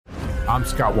I'm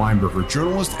Scott Weinberger,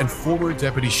 journalist and former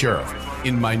deputy sheriff.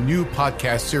 In my new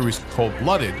podcast series,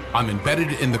 Cold-Blooded, I'm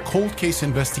embedded in the cold case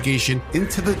investigation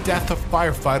into the death of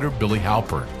firefighter Billy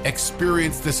Halpern.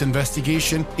 Experience this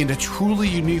investigation in a truly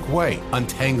unique way,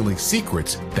 untangling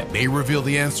secrets that may reveal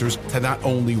the answers to not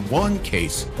only one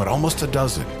case, but almost a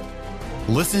dozen.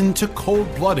 Listen to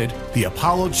Cold-Blooded, the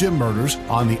Apollo Gym Murders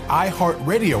on the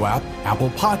iHeartRadio app, Apple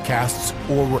Podcasts,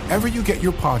 or wherever you get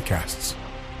your podcasts.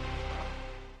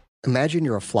 Imagine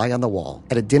you're a fly on the wall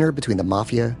at a dinner between the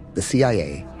Mafia, the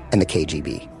CIA, and the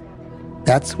KGB.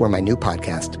 That's where my new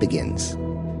podcast begins.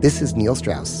 This is Neil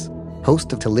Strauss,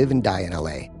 host of To Live and Die in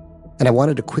LA, and I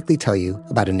wanted to quickly tell you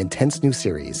about an intense new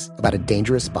series about a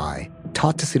dangerous spy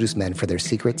taught to seduce men for their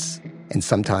secrets and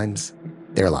sometimes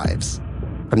their lives.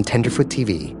 From Tenderfoot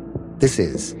TV, this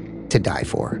is To Die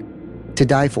For. To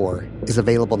Die For is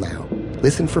available now.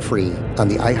 Listen for free on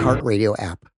the iHeartRadio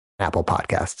app, Apple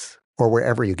Podcasts, or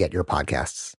wherever you get your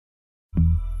podcasts.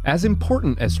 As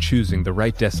important as choosing the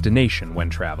right destination when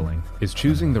traveling is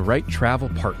choosing the right travel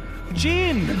partner.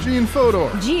 Gene Fodor.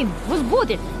 Gene, was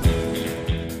good.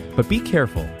 But be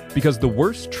careful, because the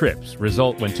worst trips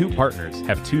result when two partners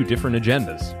have two different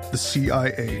agendas. The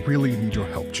CIA really need your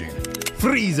help, Gene.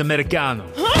 Freeze, Americano.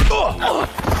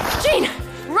 Gene,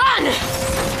 run!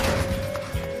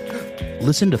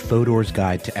 Listen to Fodor's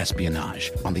Guide to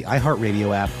Espionage on the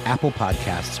iHeartRadio app, Apple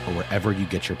Podcasts, or wherever you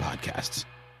get your podcasts.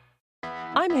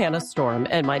 I'm Hannah Storm,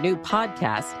 and my new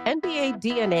podcast, NBA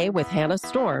DNA with Hannah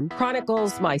Storm,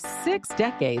 chronicles my 6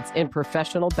 decades in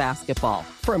professional basketball.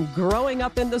 From growing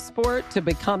up in the sport to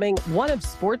becoming one of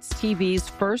sports TV's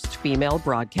first female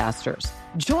broadcasters.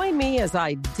 Join me as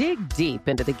I dig deep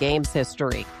into the game's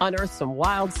history, unearth some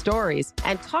wild stories,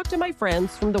 and talk to my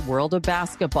friends from the world of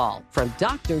basketball, from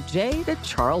Dr. J to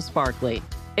Charles Barkley.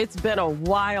 It's been a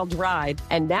wild ride,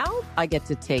 and now I get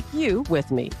to take you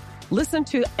with me. Listen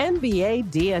to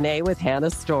NBA DNA with Hannah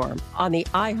Storm on the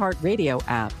iHeartRadio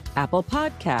app, Apple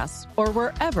Podcasts, or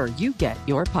wherever you get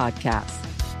your podcasts.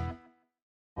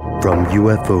 From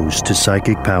UFOs to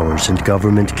psychic powers and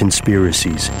government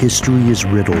conspiracies, history is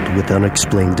riddled with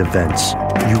unexplained events.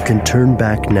 You can turn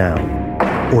back now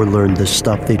or learn the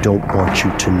stuff they don't want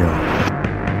you to know.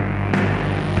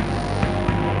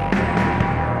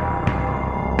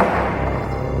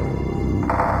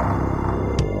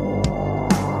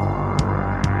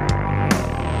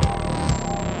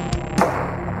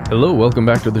 Hello, welcome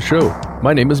back to the show.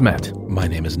 My name is Matt. My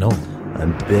name is Noel.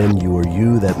 I'm Ben, you are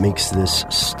you that makes this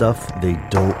stuff they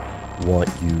don't want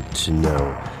you to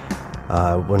know.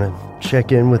 I want to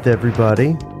check in with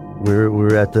everybody.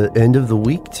 We're at the end of the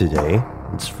week today.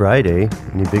 It's Friday.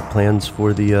 Any big plans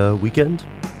for the weekend?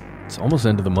 It's almost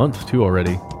end of the month, too,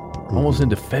 already. Almost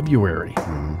into February.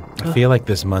 I feel like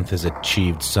this month has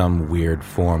achieved some weird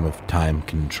form of time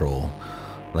control.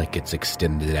 Like it's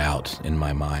extended out in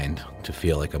my mind to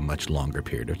feel like a much longer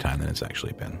period of time than it's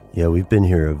actually been. Yeah, we've been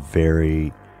here a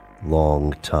very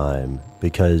long time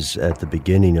because at the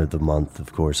beginning of the month,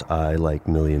 of course, I, like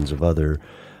millions of other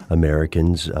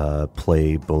Americans,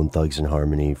 play Bone Thugs and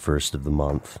Harmony first of the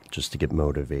month just to get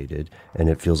motivated. And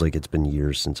it feels like it's been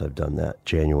years since I've done that.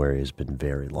 January has been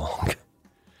very long.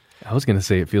 I was going to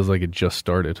say it feels like it just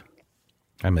started.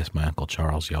 I miss my Uncle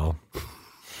Charles, y'all.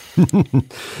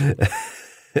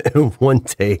 One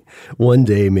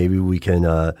day, maybe we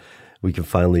can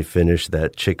finally finish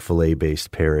that Chick-fil-A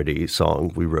based parody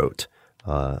song we wrote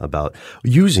about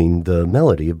using the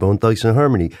melody of Bone Thugs and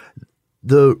Harmony.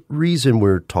 The reason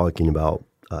we're talking about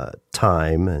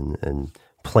time and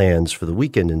plans for the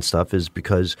weekend and stuff is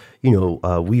because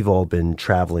we've all been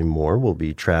traveling more. We'll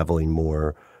be traveling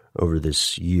more over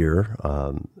this year,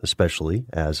 especially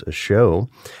as a show.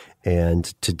 And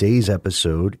today's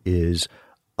episode is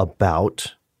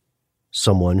about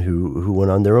someone who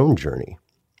went on their own journey.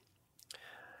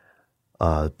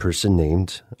 A person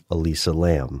named Elisa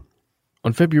Lam.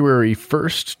 On February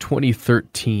 1st,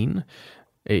 2013,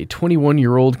 a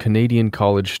 21-year-old Canadian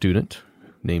college student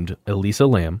named Elisa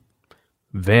Lam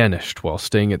vanished while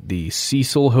staying at the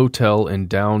Cecil Hotel in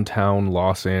downtown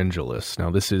Los Angeles. Now,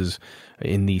 this is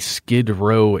in the Skid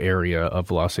Row area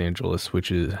of Los Angeles, which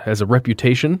has a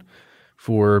reputation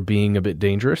for being a bit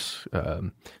dangerous,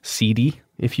 seedy,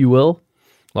 if you will.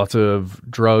 Lots of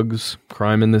drugs,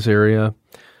 crime in this area.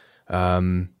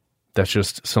 That's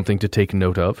just something to take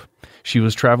note of. She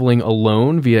was traveling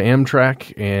alone via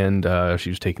Amtrak, and she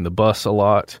was taking the bus a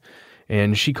lot.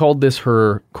 And she called this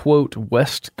her, quote,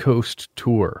 West Coast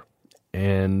tour.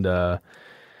 And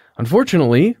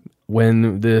unfortunately,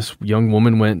 when this young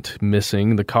woman went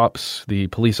missing, the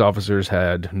police officers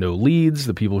had no leads,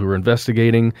 the people who were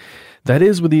investigating. That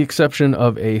is with the exception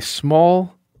of a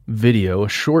small video, a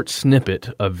short snippet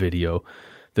of video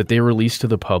that they released to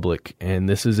the public. And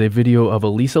this is a video of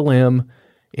Elisa Lam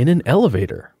in an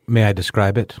elevator. May I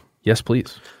describe it? Yes,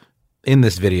 please. In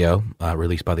this video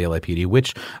released by the LAPD,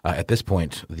 which at this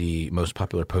point, the most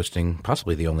popular posting,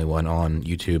 possibly the only one on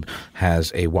YouTube,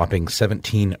 has a whopping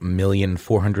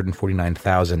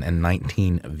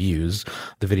 17,449,019 views.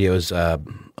 The video is a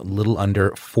little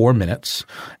under 4 minutes,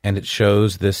 and it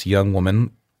shows this young woman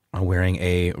wearing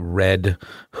a red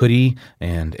hoodie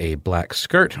and a black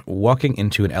skirt, walking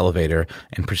into an elevator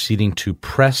and proceeding to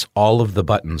press all of the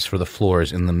buttons for the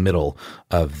floors in the middle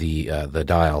of the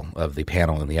dial of the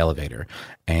panel in the elevator,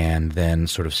 and then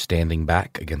sort of standing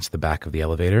back against the back of the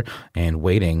elevator and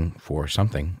waiting for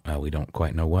something. We don't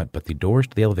quite know what, but the doors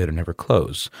to the elevator never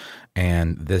close.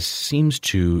 And this seems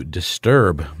to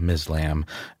disturb Ms. Lam,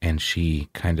 and she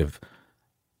kind of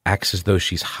acts as though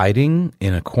she's hiding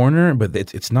in a corner, but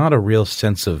it's not a real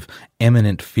sense of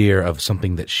imminent fear of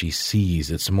something that she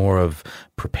sees. It's more of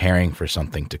preparing for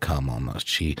something to come almost.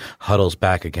 She huddles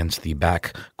back against the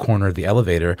back corner of the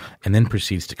elevator and then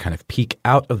proceeds to kind of peek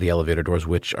out of the elevator doors,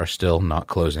 which are still not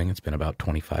closing. It's been about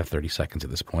 25, 30 seconds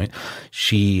at this point.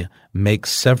 She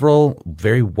makes several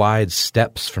very wide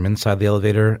steps from inside the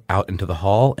elevator out into the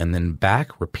hall and then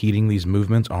back, repeating these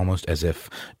movements almost as if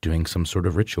doing some sort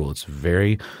of ritual. It's a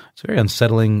very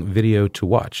unsettling video to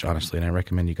watch, honestly, and I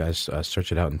recommend you guys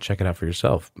search it out and check it out for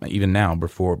yourself, even now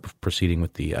before proceeding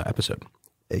with the episode.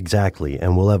 Exactly,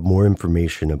 and we'll have more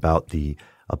information about the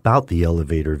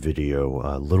elevator video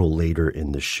a little later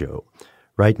in the show.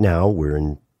 Right now,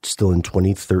 we're still in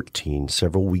 2013.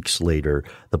 Several weeks later,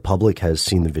 the public has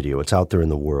seen the video. It's out there in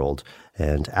the world.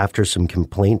 And after some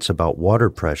complaints about water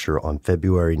pressure on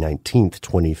February 19th,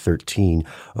 2013,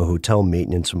 a hotel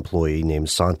maintenance employee named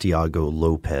Santiago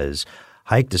Lopez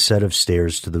hiked a set of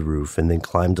stairs to the roof and then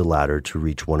climbed a ladder to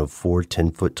reach one of 4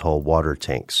 10-foot-tall water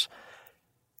tanks.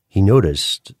 He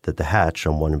noticed that the hatch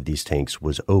on one of these tanks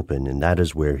was open, and that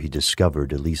is where he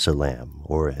discovered Elisa Lam,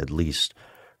 or at least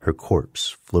her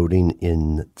corpse, floating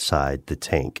inside the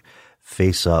tank,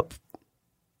 face up.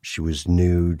 She was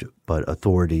nude, but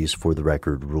authorities, for the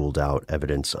record, ruled out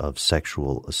evidence of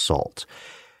sexual assault.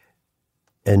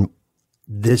 And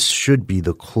this should be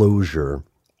the closure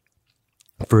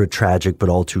for a tragic but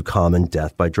all too common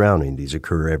death by drowning. These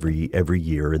occur every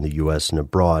year in the U.S. and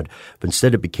abroad, but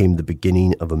instead it became the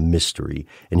beginning of a mystery.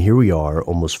 And here we are,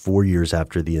 almost 4 years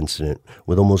after the incident,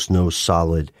 with almost no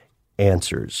solid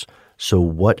answers. So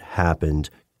what happened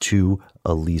to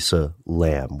Elisa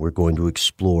Lam? We're going to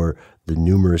explore the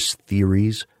numerous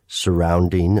theories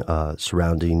surrounding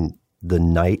the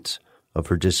night of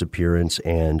her disappearance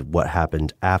and what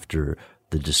happened after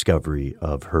the discovery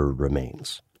of her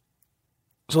remains.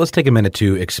 So let's take a minute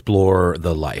to explore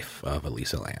the life of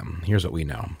Elisa Lam. Here's what we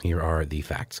know. Here are the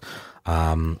facts.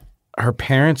 Her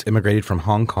parents immigrated from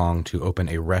Hong Kong to open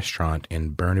a restaurant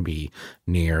in Burnaby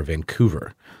near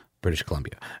Vancouver, British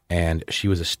Columbia. And she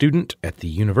was a student at the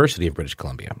University of British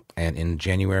Columbia. And in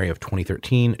January of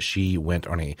 2013, she went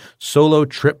on a solo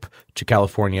trip to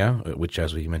California, which,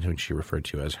 as we mentioned, she referred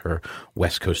to as her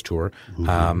West Coast tour,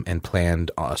 and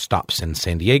planned stops in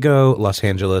San Diego, Los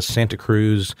Angeles, Santa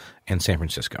Cruz, and San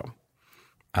Francisco.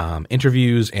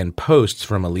 Interviews and posts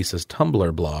from Elisa's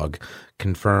Tumblr blog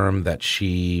confirm that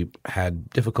she had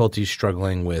difficulties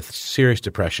struggling with serious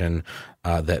depression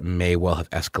that may well have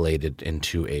escalated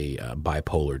into a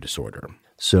bipolar disorder.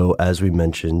 So as we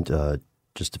mentioned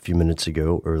just a few minutes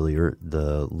ago earlier,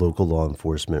 the local law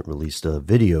enforcement released a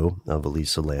video of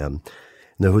Elisa Lam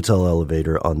in the hotel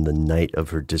elevator on the night of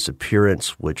her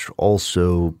disappearance, which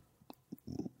also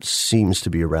seems to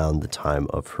be around the time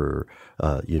of her,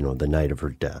 the night of her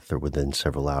death or within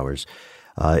several hours.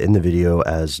 In the video,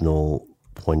 as Noel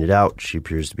pointed out, she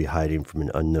appears to be hiding from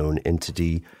an unknown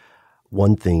entity.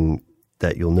 One thing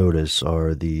that you'll notice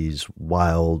are these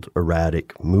wild,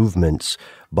 erratic movements.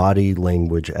 Body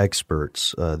language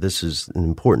experts, this is an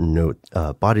important note,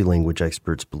 body language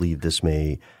experts believe this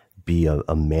may be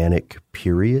a manic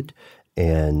period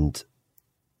and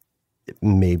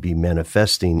may be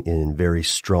manifesting in very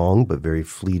strong but very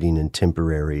fleeting and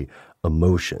temporary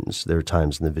emotions. There are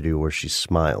times in the video where she's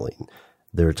smiling.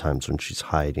 There are times when she's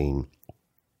hiding.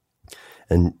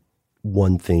 And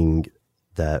one thing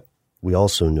that we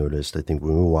also noticed, I think,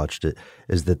 when we watched it,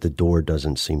 is that the door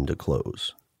doesn't seem to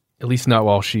close. At least not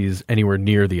while she's anywhere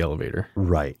near the elevator.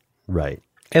 Right.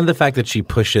 And the fact that she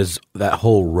pushes that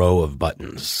whole row of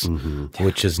buttons,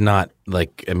 which is not the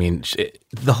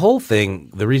whole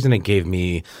thing, the reason it gave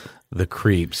me the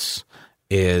creeps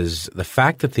is the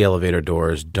fact that the elevator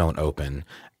doors don't open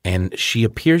And she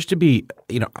appears to be,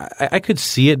 I could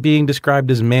see it being described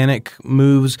as manic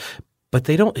moves, but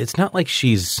it's not like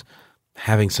she's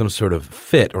having some sort of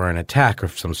fit or an attack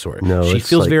of some sort. No, she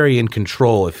feels very in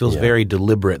control. It feels very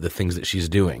deliberate, the things that she's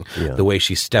doing. Yeah. The way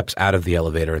she steps out of the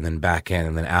elevator and then back in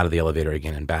and then out of the elevator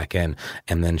again and back in.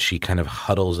 And then she kind of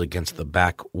huddles against the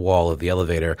back wall of the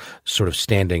elevator, sort of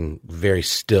standing very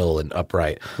still and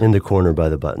upright. In the corner by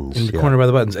the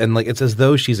buttons. And like it's as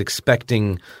though she's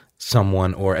expecting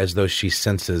someone or as though she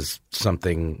senses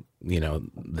something,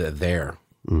 there.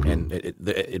 Mm-hmm. And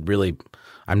it really –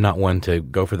 I'm not one to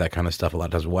go for that kind of stuff. A lot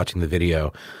of times watching the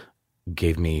video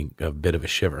gave me a bit of a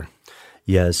shiver.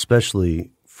 Yeah, especially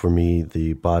for me,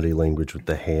 the body language with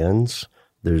the hands.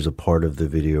 There's a part of the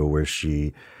video where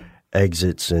she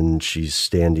exits and she's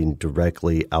standing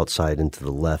directly outside into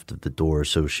the left of the door,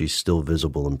 so she's still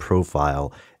visible in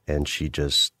profile, and she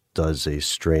just does a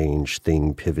strange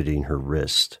thing pivoting her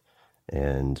wrist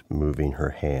and moving her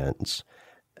hands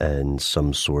and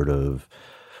some sort of –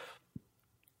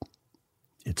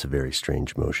 it's a very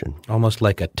strange motion. Almost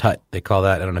like a tut. They call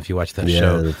that. I don't know if you watch that Yeah,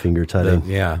 show. the finger tutting.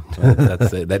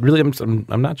 That's it. That really,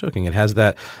 I'm not joking. It has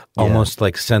that almost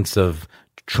like sense of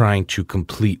trying to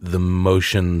complete the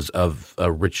motions of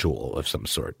a ritual of some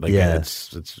sort. Like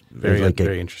it's very,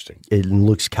 very interesting. It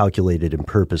looks calculated and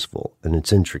purposeful, and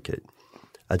it's intricate.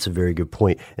 That's a very good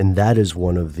point. And that is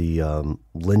one of the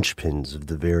linchpins of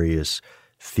the various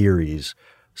theories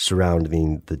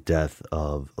surrounding the death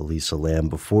of Elisa Lam.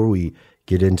 Before we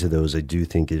get into those, I do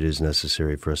think it is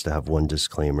necessary for us to have one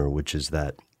disclaimer, which is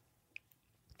that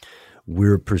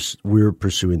we're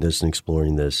pursuing this and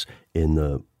exploring this in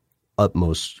the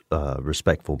utmost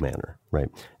respectful manner, right?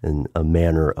 In a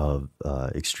manner of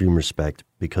extreme respect,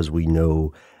 because we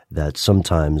know that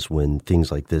sometimes when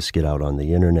things like this get out on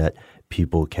the internet,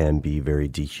 people can be very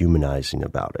dehumanizing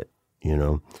about it,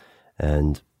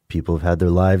 and people have had their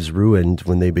lives ruined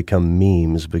when they become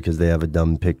memes because they have a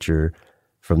dumb picture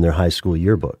from their high school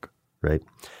yearbook, right?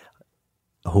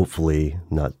 Hopefully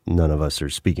none of us are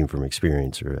speaking from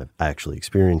experience or have actually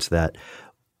experienced that,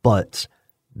 but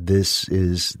this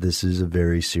is a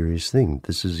very serious thing.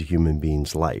 This is a human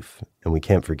being's life, and we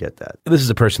can't forget that. This is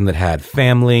a person that had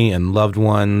family and loved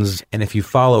ones, and if you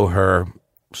follow her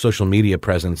social media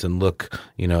presence and look,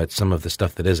 at some of the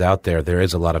stuff that is out there, there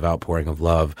is a lot of outpouring of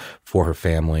love for her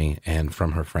family and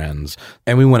from her friends.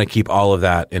 And we want to keep all of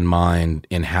that in mind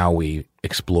in how we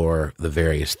explore the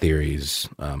various theories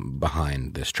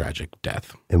behind this tragic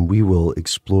death. And we will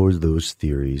explore those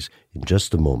theories in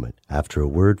just a moment after a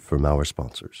word from our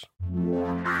sponsors.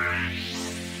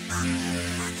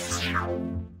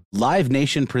 Live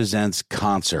Nation presents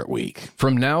Concert Week.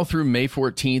 From now through May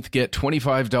 14th, get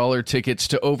 $25 tickets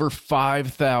to over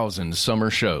 5,000 summer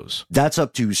shows. That's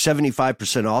up to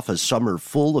 75% off a summer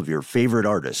full of your favorite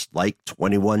artists like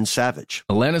 21 Savage,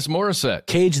 Alanis Morissette,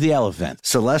 Cage the Elephant,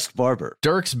 Celeste Barber,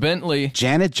 Dierks Bentley,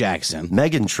 Janet Jackson,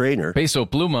 Meghan Trainor, Peso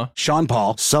Pluma, Sean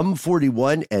Paul, Sum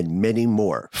 41, and many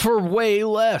more. For way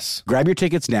less. Grab your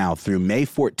tickets now through May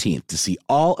 14th to see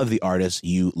all of the artists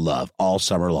you love all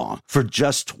summer long. For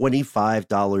just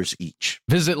 $25 each.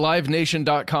 Visit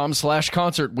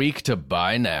livenation.com/Concert Week to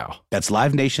buy now. That's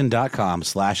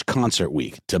livenation.com/Concert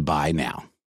Week to buy now.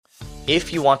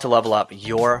 If you want to level up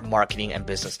your marketing and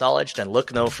business knowledge, then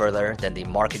look no further than the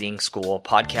Marketing School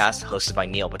podcast hosted by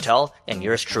Neil Patel and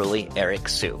yours truly, Eric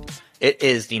Su. It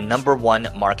is the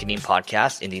 #1 marketing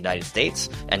podcast in the United States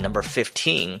and number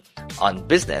 15 on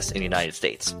business in the United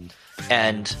States.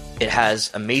 And it has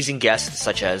amazing guests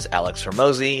such as Alex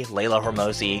Hormozi, Layla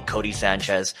Hormozi, Cody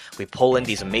Sanchez. We pull in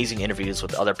these amazing interviews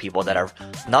with other people that are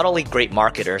not only great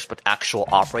marketers, but actual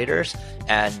operators.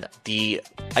 And the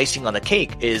icing on the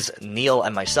cake is Neil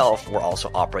and myself were also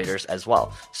operators as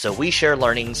well. So we share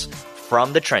learnings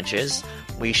from the trenches.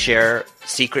 We share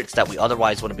secrets that we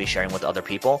otherwise wouldn't be sharing with other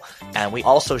people. And we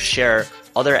also share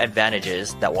other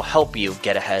advantages that will help you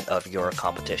get ahead of your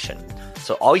competition.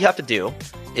 So all you have to do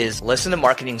is listen to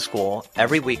Marketing School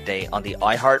every weekday on the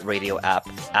iHeartRadio app,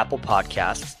 Apple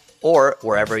Podcasts, or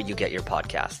wherever you get your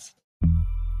podcasts.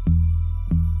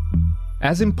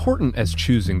 As important as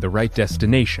choosing the right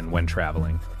destination when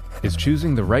traveling is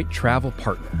choosing the right travel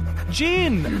partner.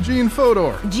 Eugene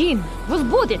Fodor. Gene,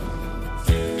 возбудит.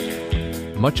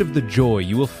 Much of the joy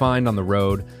you will find on the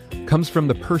road comes from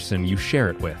the person you share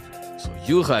it with. So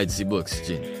you write the books,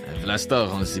 Gene, and Vlastar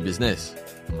runs the business.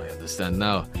 I understand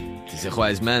now. He's a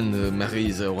wise man who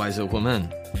marries a wiser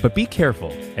woman. But be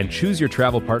careful and choose your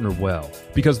travel partner well,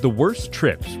 because the worst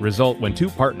trips result when two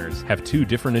partners have two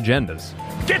different agendas.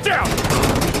 Get down!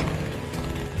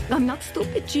 I'm not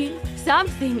stupid, Gene.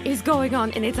 Something is going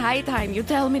on, and it's high time you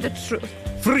tell me the truth.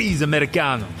 Freeze,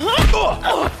 Americano.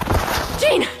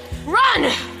 Gene,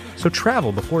 run! So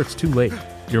travel before it's too late.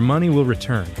 Your money will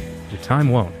return. Your time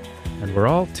won't. And we're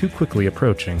all too quickly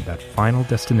approaching that final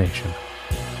destination.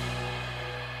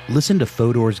 Listen to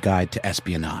Fodor's Guide to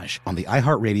Espionage on the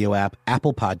iHeartRadio app,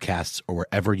 Apple Podcasts, or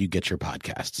wherever you get your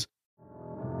podcasts.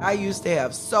 I used to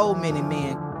have so many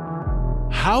men.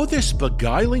 How this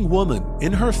beguiling woman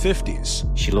in her 50s,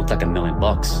 she looked like $1 million,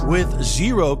 with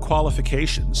zero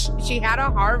qualifications, she had a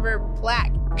Harvard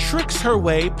plaque, tricks her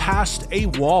way past a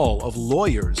wall of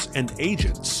lawyers and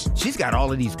agents. She's got all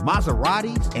of these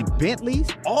Maseratis and Bentleys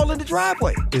all in the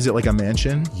driveway. Is it like a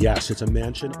mansion? Yes, it's a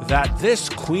mansion. That this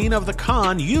queen of the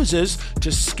con uses to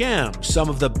scam some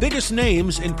of the biggest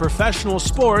names in professional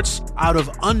sports out of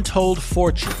untold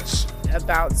fortunes.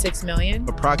 About $6 million.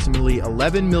 Approximately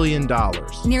 $11 million.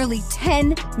 Nearly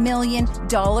 $10 million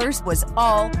was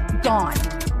all gone.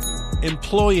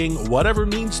 Employing whatever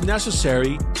means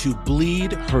necessary to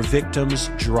bleed her victims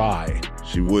dry.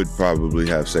 She would probably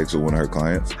have sex with one of her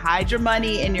clients. Hide your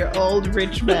money in your old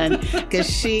rich man, because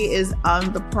she is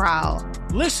on the prowl.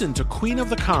 Listen to Queen of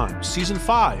the Con, Season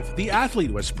 5, The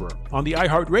Athlete Whisperer, on the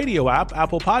iHeartRadio app,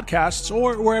 Apple Podcasts,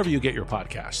 or wherever you get your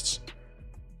podcasts.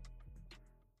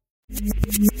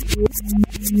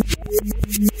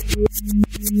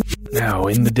 Now,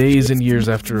 in the days and years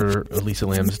after Elisa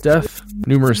Lam's death,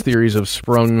 numerous theories have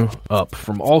sprung up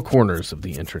from all corners of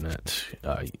the internet.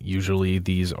 Usually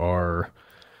these are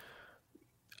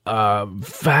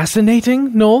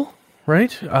fascinating, Noel,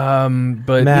 right?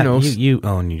 But Matt, you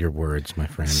own your words, my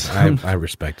friend. I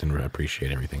respect and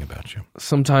appreciate everything about you.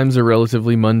 Sometimes they're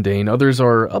relatively mundane. Others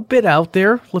are a bit out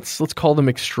there. Let's call them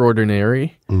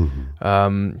extraordinary.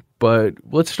 Mm-hmm. But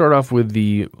let's start off with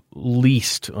the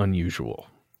least unusual.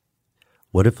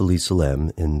 What if Elisa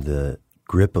Lam, in the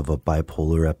grip of a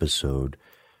bipolar episode,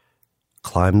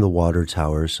 climbed the water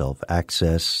tower herself,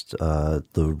 accessed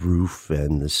the roof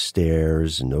and the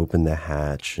stairs, and opened the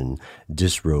hatch, and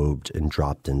disrobed and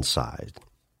dropped inside?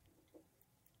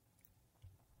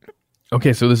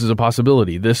 Okay, so this is a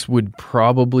possibility. This would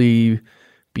probably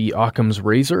be Occam's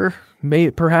razor,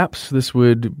 perhaps. This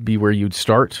would be where you'd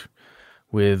start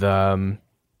with,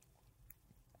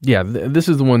 this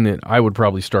is the one that I would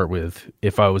probably start with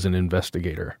if I was an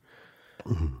investigator.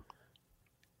 Mm-hmm.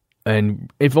 And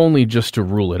if only just to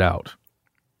rule it out.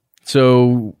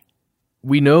 So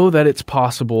we know that it's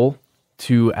possible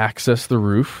to access the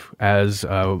roof, as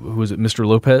Mr.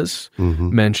 Lopez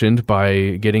mentioned,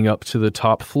 by getting up to the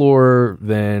top floor,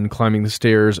 then climbing the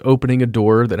stairs, opening a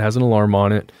door that has an alarm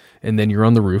on it, and then you're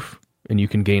on the roof. And you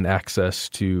can gain access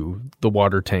to the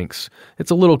water tanks.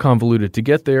 It's a little convoluted to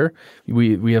get there.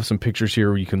 We have some pictures here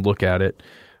where you can look at it.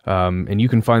 And you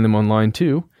can find them online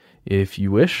too, if you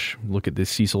wish. Look at the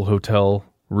Cecil Hotel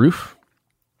roof.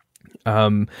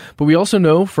 But we also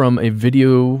know from a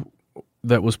video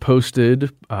that was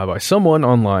posted by someone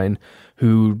online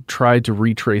who tried to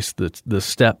retrace the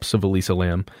steps of Elisa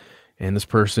Lam. And this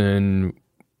person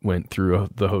went through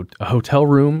a hotel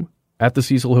room at the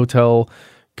Cecil Hotel,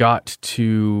 got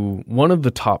to one of the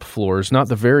top floors, not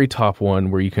the very top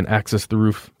one where you can access the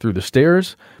roof through the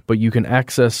stairs, but you can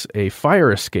access a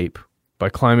fire escape by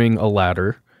climbing a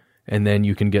ladder, and then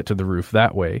you can get to the roof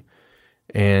that way.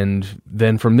 And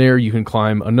then from there, you can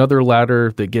climb another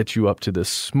ladder that gets you up to this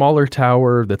smaller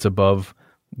tower that's above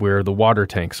where the water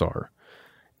tanks are.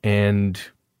 And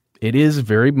it is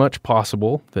very much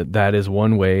possible that that is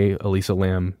one way Elisa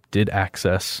Lam did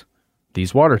access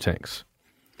these water tanks.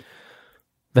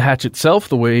 The hatch itself,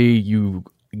 the way you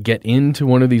get into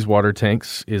one of these water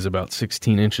tanks, is about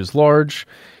 16 inches large.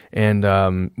 And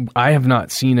I have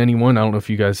not seen anyone, I don't know if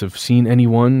you guys have seen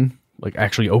anyone like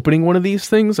actually opening one of these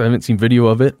things. I haven't seen video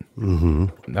of it.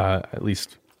 Mm-hmm. At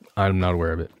least I'm not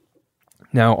aware of it.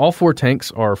 Now, all four tanks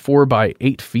are 4 by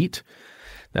 8 feet.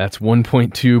 That's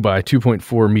 1.2 by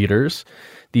 2.4 meters.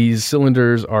 These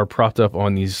cylinders are propped up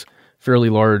on these fairly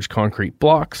large concrete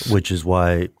blocks. Which is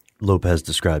why Lopez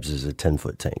describes it as a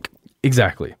 10-foot tank.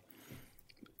 Exactly.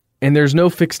 And there's no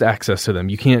fixed access to them.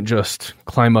 You can't just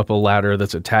climb up a ladder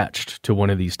that's attached to one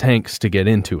of these tanks to get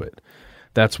into it.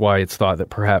 That's why it's thought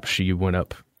that perhaps she went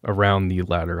up around the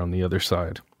ladder on the other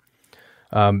side.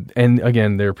 And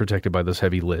again, they're protected by those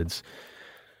heavy lids.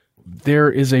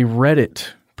 There is a Reddit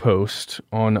post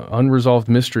on Unresolved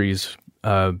Mysteries,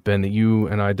 Ben, that you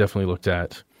and I definitely looked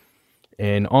at.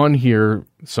 And on here,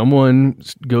 someone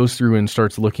goes through and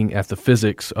starts looking at the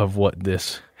physics of what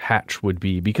this hatch would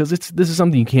be, because this is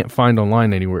something you can't find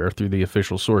online anywhere through the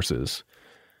official sources.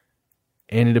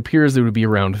 And it appears it would be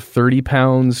around 30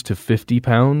 pounds to 50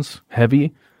 pounds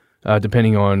heavy,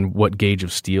 depending on what gauge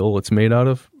of steel it's made out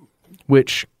of,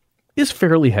 which is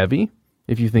fairly heavy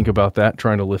if you think about that,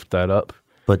 trying to lift that up.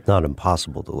 But not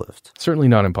impossible to lift. Certainly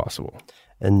not impossible.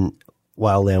 And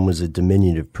while Lam was a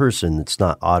diminutive person, it's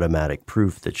not automatic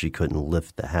proof that she couldn't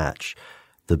lift the hatch.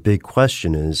 The big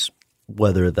question is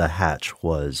whether the hatch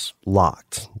was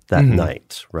locked that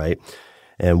night, right?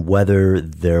 And whether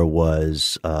there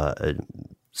was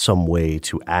some way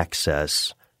to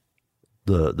access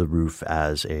the roof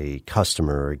as a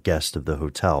customer or a guest of the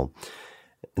hotel.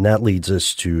 And that leads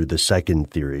us to the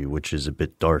second theory, which is a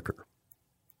bit darker.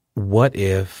 What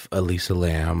if Elisa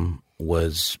Lam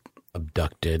was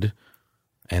abducted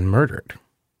and murdered?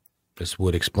 This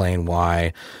would explain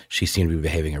why she seemed to be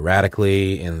behaving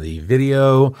erratically in the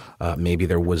video. Maybe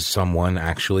there was someone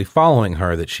actually following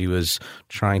her that she was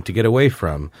trying to get away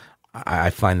from. I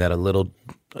find that a little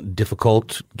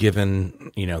difficult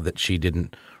given, that she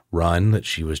didn't run, that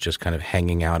she was just kind of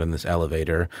hanging out in this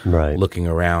elevator, looking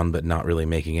around, but not really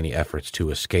making any efforts to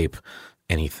escape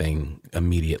anything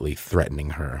immediately threatening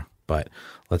her. But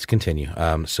let's continue.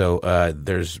 So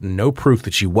there's no proof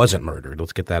that she wasn't murdered.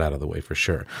 Let's get that out of the way for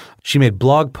sure. She made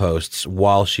blog posts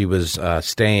while she was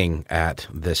staying at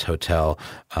this hotel,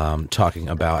 talking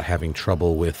about having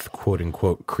trouble with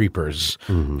quote-unquote creepers.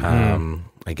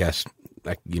 I guess,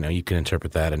 you can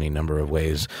interpret that any number of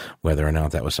ways, whether or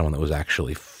not that was someone that was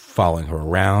actually following her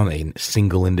around, a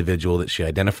single individual that she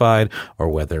identified, or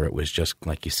whether it was just,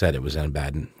 like you said, it was in a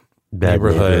bad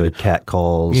neighborhood, cat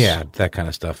calls, that kind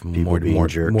of stuff. More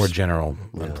general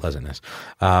unpleasantness.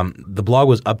 The blog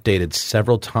was updated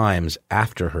several times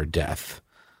after her death,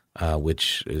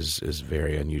 which is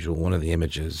very unusual. One of the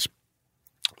images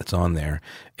that's on there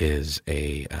is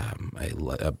a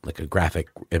graphic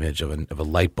image of a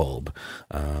light bulb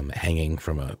hanging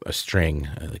from a string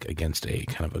against a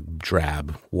kind of a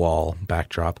drab wall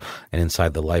backdrop, and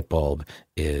inside the light bulb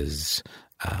is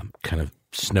kind of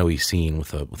snowy scene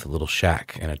with a little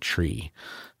shack and a tree.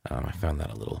 I found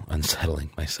that a little unsettling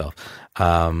myself.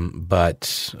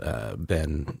 But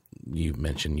Ben, you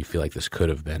mentioned you feel like this could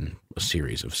have been a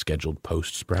series of scheduled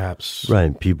posts, perhaps.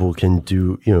 Right. People can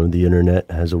do, the internet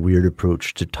has a weird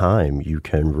approach to time. You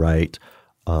can write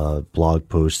a blog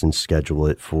post and schedule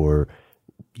it for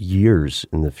years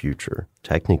in the future,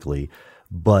 technically.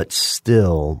 But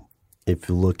still, if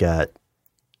you look at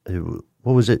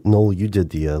what was it, Noel? You did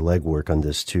the legwork on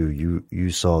this too. You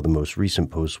saw the most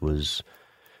recent post was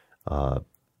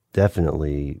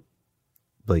definitely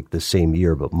like the same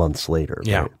year, but months later.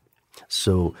 Yeah. Right?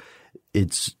 So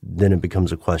then it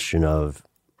becomes a question of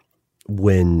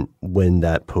when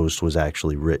that post was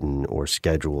actually written or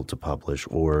scheduled to publish,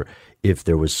 or if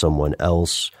there was someone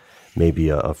else, maybe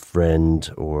a friend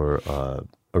or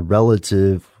a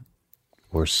relative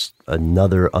or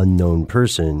another unknown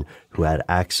person who had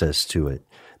access to it.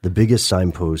 The biggest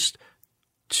signpost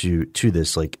to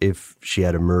this, like if she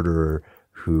had a murderer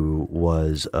who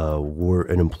was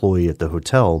an employee at the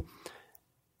hotel,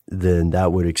 then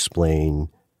that would explain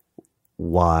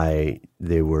why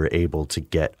they were able to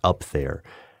get up there.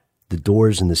 The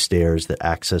doors and the stairs that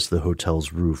access the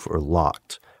hotel's roof are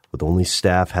locked, with only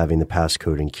staff having the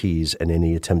passcode and keys, and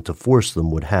any attempt to force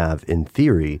them would have, in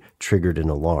theory, triggered an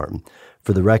alarm.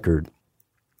 For the record,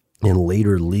 in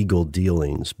later legal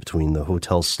dealings between the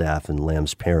hotel staff and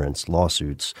Lam's parents'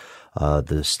 lawsuits,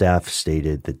 the staff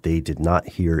stated that they did not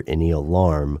hear any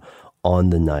alarm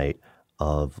on the night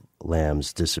of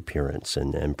Lam's disappearance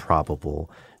and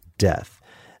probable death.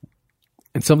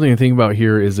 And something to think about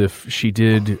here is if she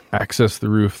did access the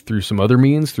roof through some other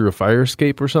means, through a fire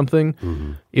escape or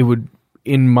something, it would,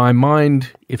 in my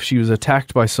mind, if she was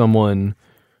attacked by someone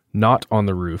not on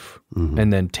the roof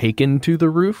and then taken to the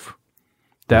roof,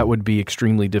 that would be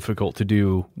extremely difficult to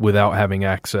do without having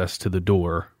access to the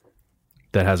door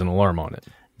that has an alarm on it.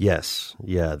 Yes.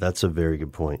 Yeah, that's a very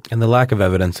good point. And the lack of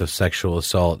evidence of sexual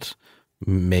assault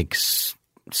makes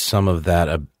some of that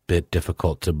a bit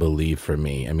difficult to believe for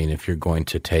me. I mean, if you're going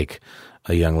to take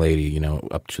a young lady,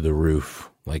 up to the roof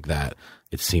like that,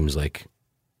 it seems like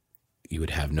you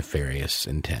would have nefarious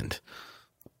intent,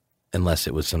 unless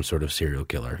it was some sort of serial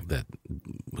killer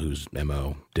whose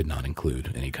MO did not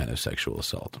include any kind of sexual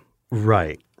assault.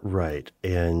 Right.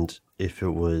 And if it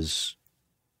was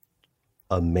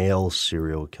a male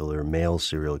serial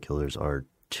killers are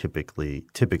typically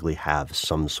have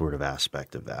some sort of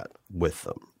aspect of that with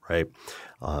them, right?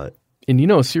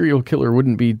 And a serial killer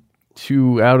wouldn't be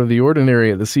too out of the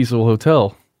ordinary at the Cecil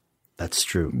Hotel. That's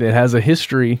true. It has a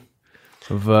history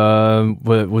of,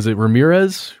 was it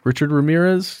Ramirez? Richard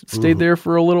Ramirez stayed there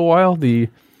for a little while.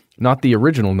 Not the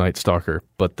original Night Stalker,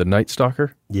 but the Night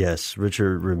Stalker. Yes,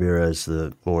 Richard Ramirez,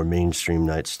 the more mainstream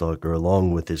Night Stalker,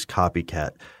 along with his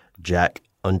copycat, Jack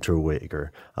Unterweger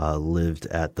lived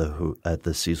at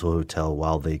the Cecil Hotel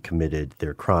while they committed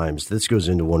their crimes. This goes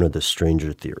into one of the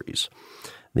stranger theories.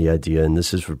 The idea, and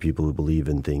this is for people who believe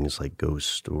in things like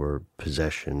ghost or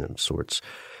possession of sorts.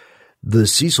 The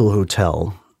Cecil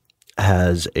Hotel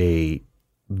has a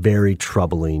very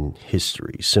troubling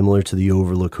history. Similar to the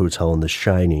Overlook Hotel in The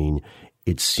Shining,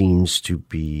 it seems to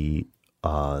be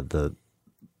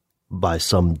by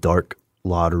some dark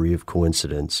lottery of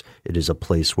coincidence, it is a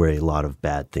place where a lot of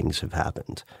bad things have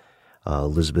happened.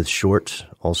 Elizabeth Short,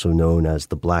 also known as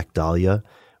the Black Dahlia,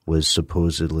 was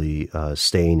supposedly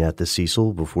staying at the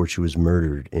Cecil before she was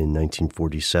murdered in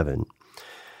 1947.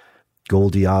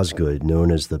 Goldie Osgood,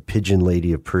 known as the Pigeon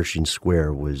Lady of Pershing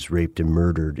Square, was raped and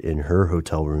murdered in her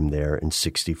hotel room there in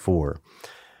 1964.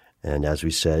 And as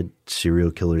we said,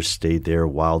 serial killers stayed there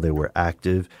while they were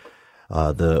active.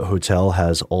 The hotel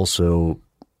has also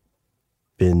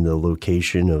been the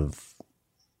location of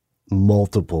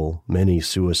many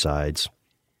suicides,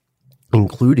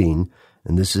 including,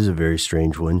 and this is a very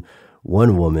strange one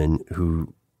woman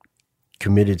who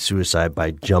committed suicide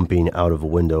by jumping out of a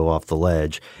window off the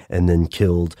ledge and then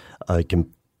killed a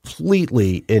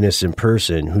completely innocent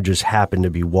person who just happened to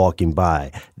be walking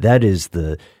by. This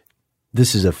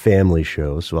is a family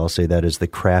show, so I'll say that is the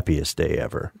crappiest day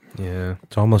ever. Yeah.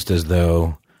 It's almost as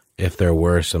though if there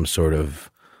were some sort of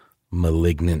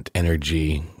malignant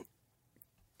energy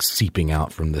seeping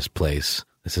out from this place,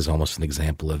 this is almost an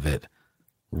example of it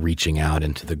reaching out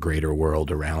into the greater world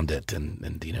around it and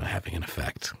having an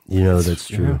effect. That's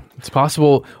true. Yeah, it's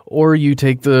possible. Or you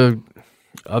take the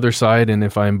other side, and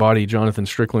if I embody Jonathan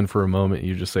Strickland for a moment,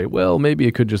 you just say, well, maybe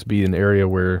it could just be an area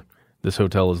where this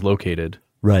hotel is located.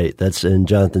 Right. And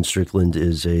Jonathan Strickland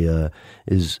is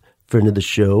friend of the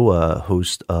show,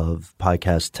 host of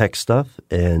podcast Tech Stuff,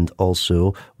 and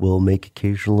also will make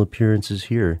occasional appearances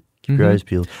here. Keep your eyes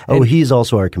peeled. Oh, he's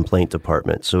also our complaint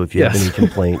department. So if you have any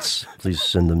complaints, please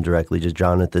send them directly to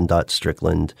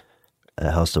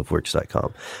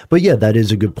jonathan.strickland@howstuffworks.com. But yeah, that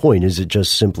is a good point. Is it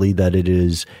just simply that it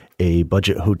is a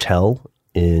budget hotel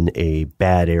in a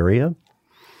bad area?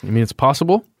 I mean, it's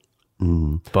possible,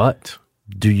 but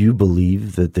do you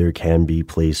believe that there can be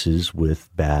places with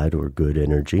bad or good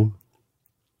energy?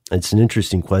 It's an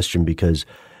interesting question because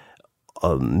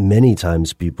many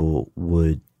times people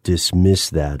would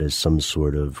dismiss that as some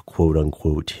sort of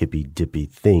quote-unquote hippy-dippy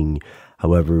thing.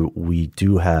 However, we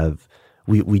did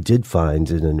find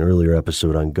in an earlier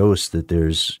episode on ghosts that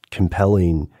there's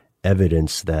compelling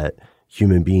evidence that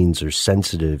human beings are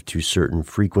sensitive to certain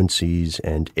frequencies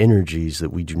and energies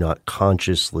that we do not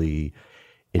consciously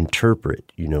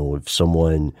interpret. If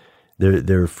someone,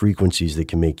 there are frequencies that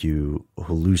can make you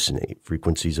hallucinate,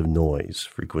 frequencies of noise,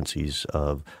 frequencies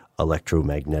of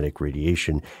electromagnetic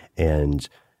radiation, and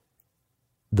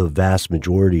the vast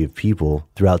majority of people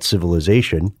throughout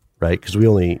civilization, right? Because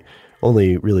we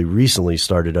only really recently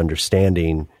started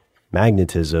understanding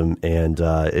magnetism, and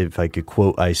if I could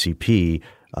quote ICP,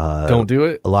 don't do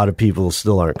it. A lot of people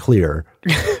still aren't clear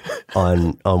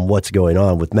on what's going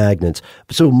on with magnets.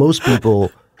 So most people,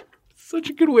 such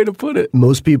a good way to put it.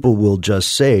 Most people will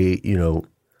just say,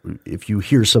 if you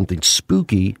hear something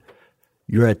spooky,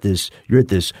 you're at this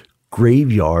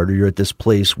graveyard, or you're at this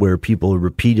place where people are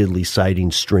repeatedly citing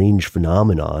strange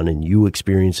phenomenon, and you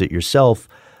experience it yourself.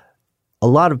 A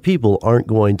lot of people aren't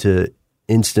going to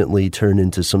instantly turn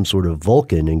into some sort of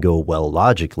Vulcan and go, well,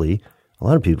 logically. A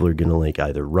lot of people are going to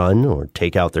either run or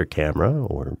take out their camera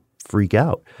or freak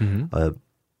out.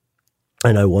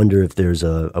 And I wonder if there's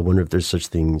such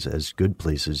things as good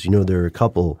places. There are a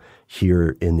couple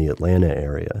here in the Atlanta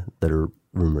area that are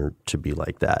rumored to be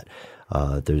like that.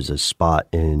 There's a spot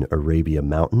in Arabia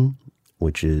Mountain,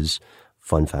 which is,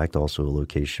 fun fact, also a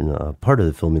location, part of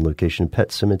the filming location, Pet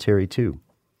Sematary 2.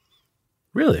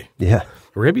 Really? Yeah.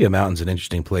 Arabia Mountain's an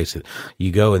interesting place.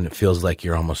 You go and it feels like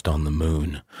you're almost on the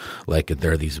moon. Like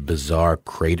there are these bizarre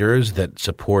craters that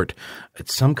support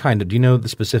some kind of, do you know the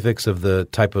specifics of the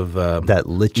type of that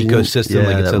lichen ecosystem?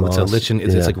 Yeah, it's a lichen.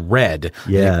 It's like red.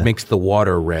 Yeah. And it makes the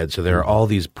water red. So there are all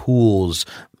these pools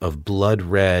of blood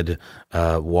red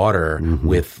water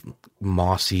with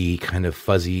mossy, kind of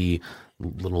fuzzy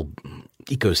little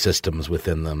ecosystems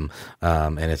within them,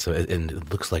 and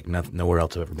it looks like nowhere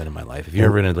else I've ever been in my life. If you're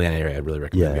ever in the Atlanta area, I'd really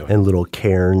recommend going. And little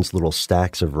cairns, little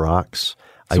stacks of rocks.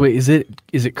 So wait, is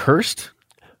it cursed,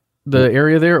 the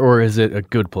area there, or is it a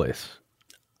good place?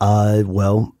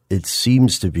 Well, it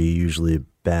seems to be usually a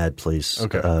bad place.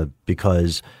 Okay.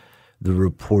 Because the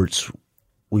reports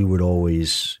we would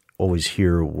always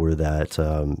hear were that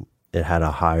it had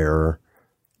a higher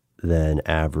than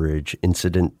average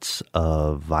incidence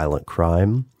of violent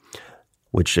crime.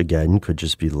 which again could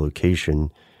just be the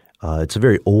location. It's a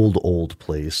very old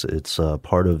place. It's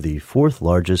part of the 4th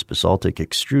largest basaltic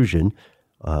extrusion,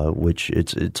 which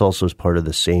it's also part of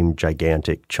the same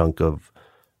gigantic chunk of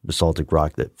basaltic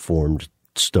rock that formed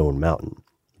Stone Mountain,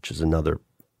 which is another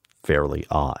fairly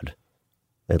odd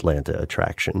Atlanta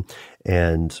attraction.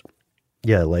 And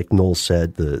yeah, like Noel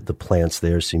said, the plants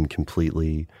there seem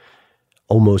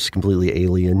almost completely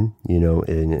alien,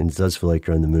 and it does feel like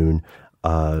you're on the moon.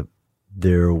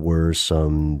 There were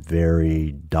some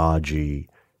very dodgy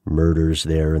murders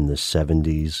there in the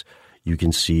 70s. You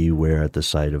can see where at the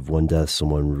site of one death,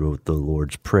 someone wrote the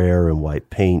Lord's Prayer in white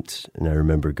paint. And I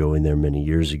remember going there many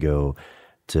years ago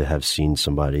to have seen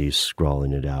somebody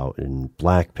scrawling it out in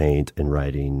black paint and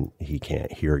writing, "He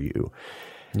can't hear you."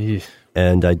 Yeah.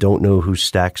 And I don't know who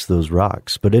stacks those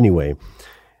rocks. But anyway,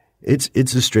 it's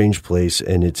a strange place,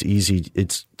 and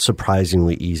it's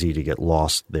surprisingly easy to get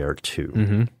lost there too.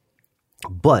 Mm-hmm.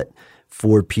 But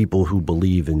for people who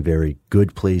believe in very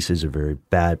good places or very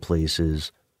bad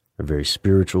places or very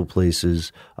spiritual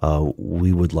places,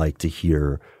 we would like to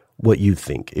hear what you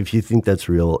think. If you think that's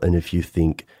real, and if you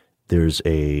think there's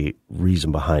a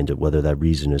reason behind it, whether that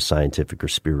reason is scientific or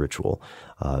spiritual.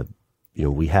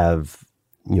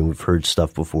 We've heard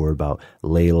stuff before about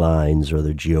ley lines or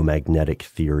other geomagnetic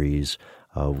theories.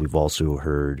 We've also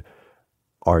heard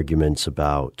arguments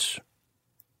about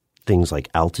things like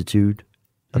altitude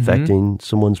affecting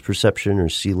someone's perception or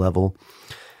sea level.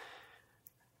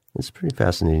 It's a pretty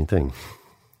fascinating thing.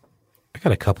 I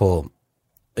got a couple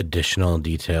additional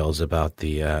details about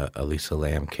the Elisa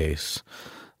Lam case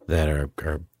that are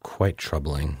quite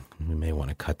troubling. We may want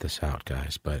to cut this out,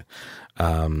 guys, but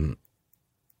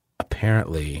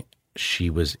apparently she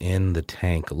was in the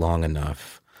tank long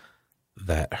enough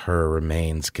that her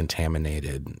remains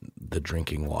contaminated the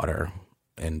drinking water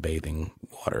and bathing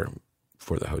water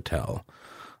for the hotel.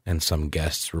 And some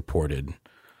guests reported,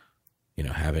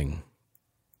 having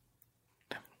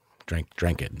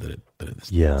drank it,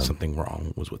 that something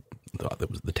wrong was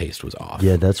the taste was off.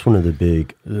 Yeah, that's one of the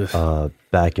big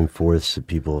back and forths that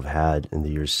people have had in the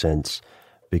years since,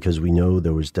 because we know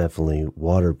there was definitely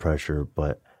water pressure,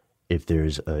 but if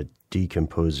there's a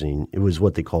decomposing, it was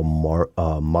what they call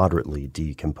moderately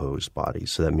decomposed body.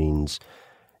 So that means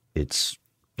it's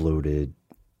bloated,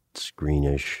 it's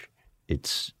greenish,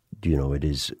 it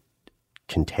is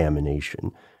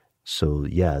contamination. So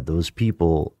yeah, those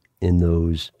people in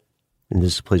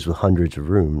this place with hundreds of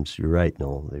rooms, you're right,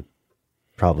 Noel, they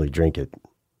probably drink it.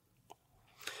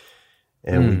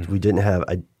 And we didn't have,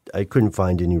 I couldn't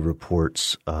find any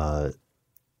reports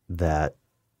that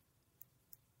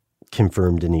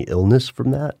confirmed any illness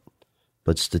from that,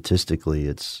 but statistically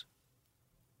it's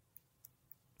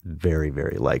very,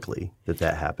 very likely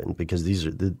that happened, because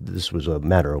this was a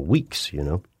matter of weeks,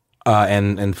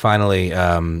 And finally,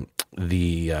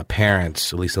 the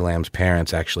parents, Elisa Lam's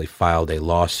parents, actually filed a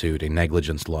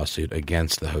negligence lawsuit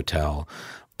against the hotel,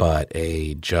 but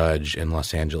a judge in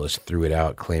Los Angeles threw it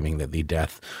out, claiming that the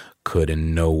death could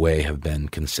in no way have been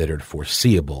considered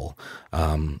foreseeable,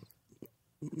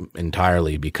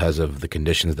 entirely because of the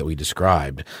conditions that we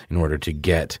described. In order to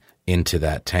get into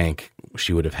that tank,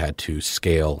 she would have had to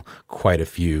scale quite a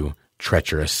few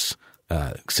treacherous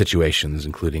situations,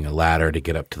 including a ladder to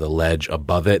get up to the ledge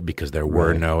above it, because there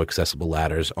were no accessible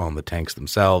ladders on the tanks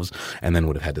themselves, and then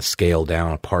would have had to scale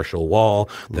down a partial wall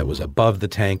that was above the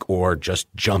tank, or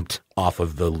just jumped off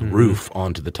of the roof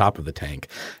onto the top of the tank.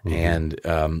 And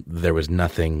there was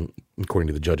nothing, according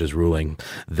to the judge's ruling,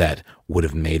 that would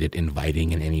have made it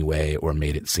inviting in any way or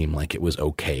made it seem like it was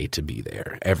okay to be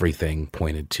there. Everything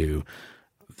pointed to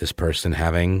this person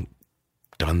having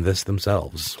done this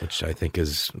themselves, which I think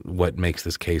is what makes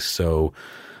this case so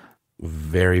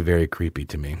very, very creepy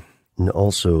to me. And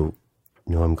also,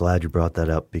 I'm glad you brought that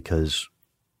up, because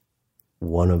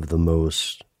one of the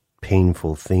most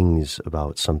painful things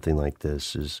about something like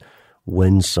this is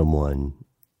when someone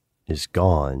is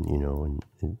gone,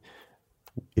 and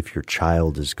if your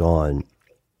child is gone,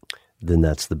 then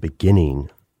that's the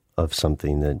beginning of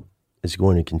something that is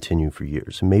going to continue for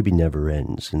years and maybe never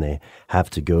ends. And they have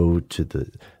to go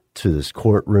to this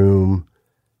courtroom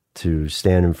to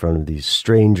stand in front of these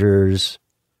strangers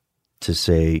to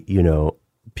say,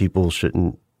 people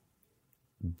shouldn't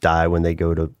die when they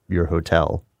go to your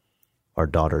hotel. Our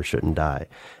daughter shouldn't die.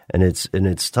 And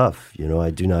it's tough. I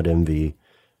do not envy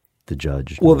the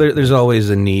judge. Well, there's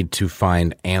always a need to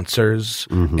find answers,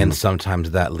 and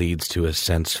sometimes that leads to a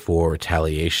sense for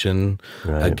retaliation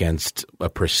against a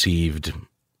perceived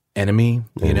enemy,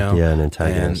 an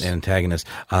antagonist. and antagonist.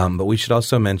 But we should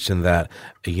also mention that,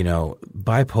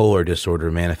 bipolar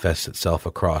disorder manifests itself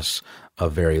across a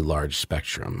very large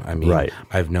spectrum. I mean, right.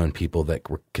 I've known people that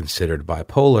were considered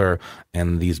bipolar,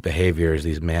 and these behaviors,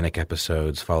 these manic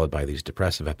episodes followed by these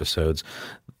depressive episodes,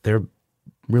 they're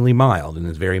really mild and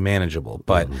it's very manageable.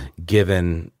 But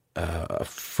given a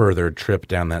further trip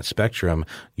down that spectrum,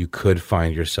 you could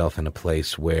find yourself in a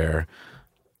place where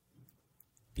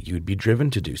you'd be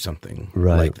driven to do something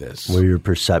like this, where your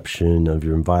perception of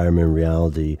your environment and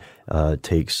reality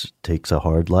takes a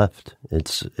hard left.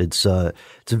 It's a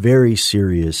very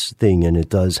serious thing, and it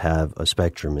does have a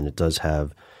spectrum, and it does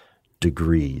have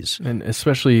degrees. And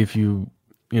especially if you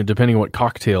depending on what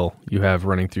cocktail you have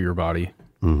running through your body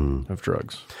of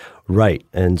drugs. Right.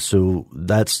 And so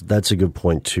that's a good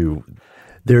point too.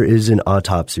 There is an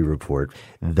autopsy report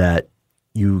that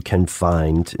you can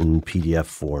find in PDF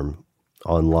form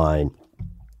online.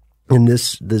 And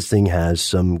this thing has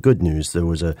some good news. There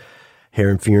was a hair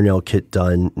and fingernail kit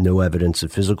done, no evidence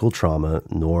of physical trauma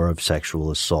nor of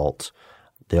sexual assault.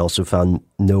 They also found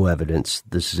no evidence,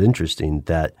 this is interesting,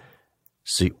 that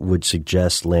would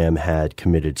suggest Lam had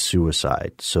committed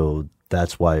suicide. So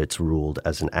that's why it's ruled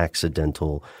as an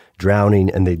accidental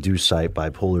drowning, and they do cite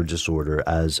bipolar disorder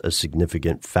as a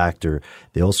significant factor.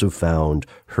 They also found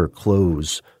her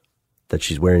clothes that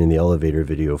she's wearing in the elevator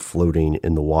video floating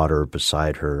in the water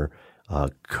beside her,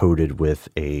 coated with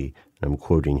I'm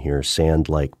quoting here,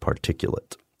 sand-like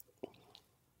particulate.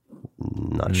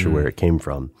 Not sure where it came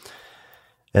from.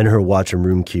 And her watch and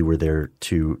room key were there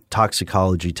too.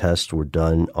 Toxicology tests were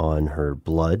done on her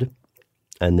blood,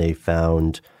 and they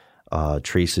found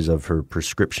traces of her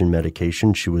prescription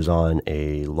medication. She was on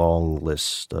a long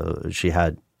list. She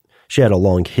had a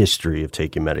long history of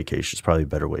taking medication. It's probably a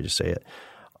better way to say it.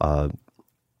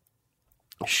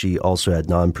 She also had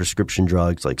non-prescription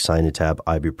drugs like Sinutab,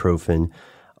 ibuprofen.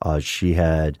 She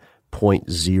had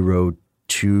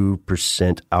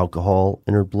 0.02% alcohol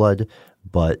in her blood,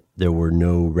 but there were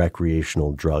no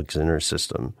recreational drugs in her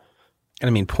system. And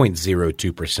I mean,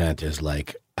 0.02% is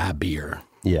like a beer.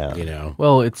 Yeah.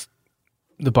 Well,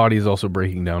 the body is also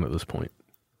breaking down at this point.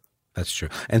 That's true.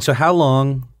 And so how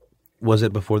long was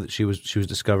it before that she was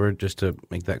discovered, just to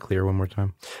make that clear one more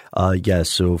time?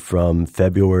 So from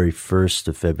February 1st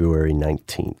to February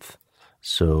 19th.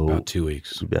 So about 2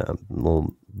 weeks. Yeah,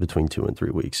 well, between 2 and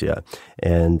 3 weeks, yeah.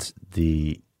 And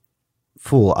the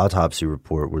full autopsy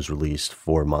report was released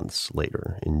 4 months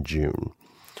later in June.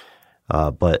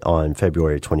 But on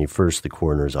February 21st, the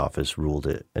coroner's office ruled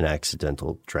it an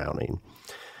accidental drowning.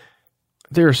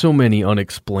 There are so many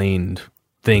unexplained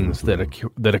things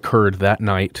that occurred that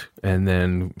night, and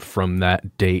then from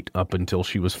that date up until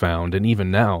she was found, and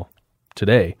even now,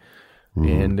 today.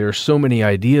 And there are so many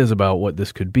ideas about what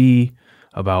this could be,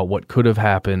 about what could have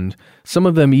happened. Some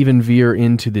of them even veer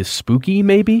into this spooky,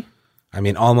 maybe? I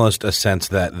mean, almost a sense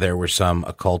that there was some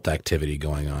occult activity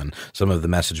going on. Some of the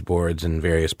message boards and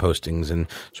various postings and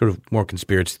sort of more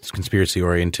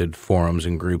conspiracy-oriented forums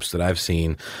and groups that I've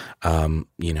seen,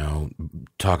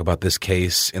 talk about this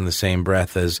case in the same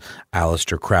breath as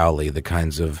Aleister Crowley, the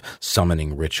kinds of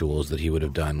summoning rituals that he would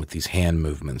have done with these hand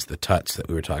movements, the tuts that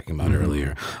we were talking about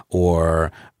earlier,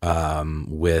 or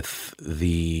with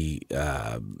the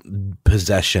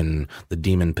possession, the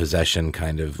demon possession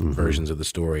kind of versions of the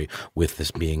story, with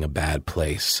this being a bad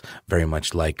place, very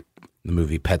much like the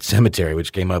movie Pet Sematary,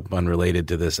 which came up unrelated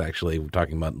to this, actually. We're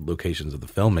talking about locations of the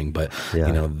filming, but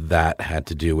that had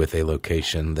to do with a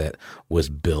location that was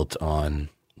built on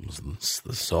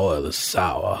the soil, the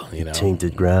sour,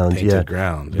 tainted ground.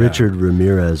 Ground. Richard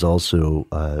Ramirez also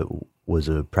was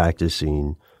a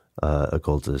practicing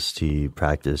occultist. He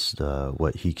practiced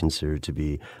what he considered to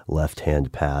be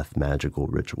left-hand path magical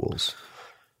rituals.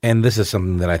 And this is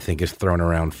something that I think is thrown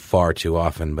around far too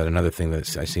often, but another thing that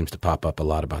seems to pop up a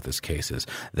lot about this case is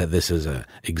that this is an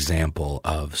example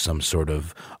of some sort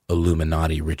of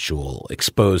Illuminati ritual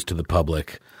exposed to the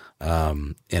public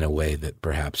in a way that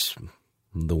perhaps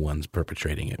the ones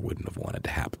perpetrating it wouldn't have wanted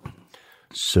to happen.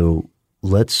 So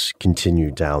let's continue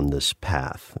down this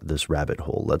path, this rabbit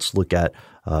hole. Let's look at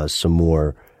some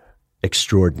more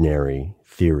extraordinary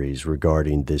theories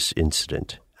regarding this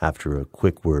incident after a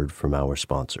quick word from our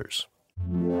sponsors.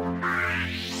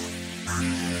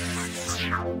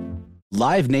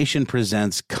 Live Nation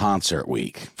presents Concert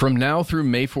Week. From now through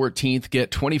May 14th, get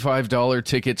 $25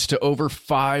 tickets to over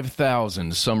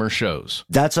 5,000 summer shows.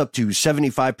 That's up to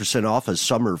 75% off a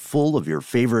summer full of your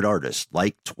favorite artists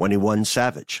like 21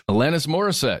 Savage, Alanis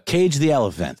Morissette, Cage the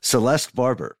Elephant, Celeste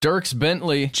Barber, Dierks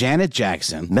Bentley, Janet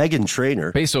Jackson, Meghan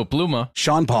Trainor, Peso Pluma,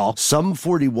 Sean Paul, Sum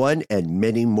 41, and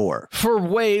many more. For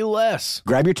way less.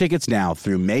 Grab your tickets now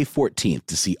through May 14th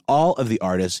to see all of the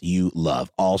artists you love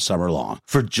all summer long.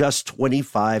 For just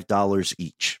 $25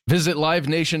 each. Visit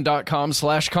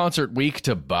livenation.com/Concert Week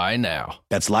to buy now.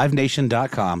 That's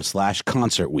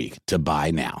livenation.com/Concert Week to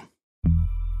buy now.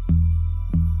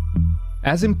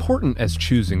 As important as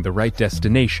choosing the right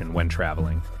destination when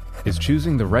traveling is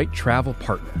choosing the right travel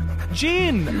partner.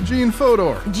 Eugene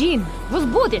Fodor. Gene, was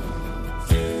booted.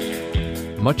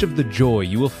 Much of the joy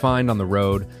you will find on the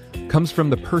road comes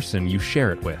from the person you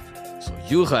share it with. So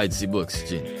you write the books,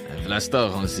 Gene, and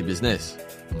Vlastar runs the business.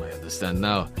 I understand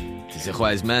now. Tis a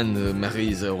wise man who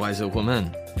marries a wiser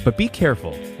woman. But be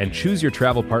careful and choose your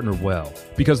travel partner well,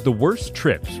 because the worst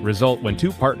trips result when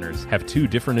two partners have two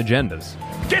different agendas.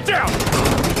 Get down!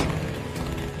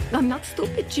 I'm not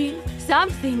stupid, Gene.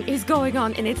 Something is going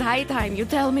on, and it's high time you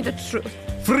tell me the truth.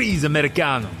 Freeze,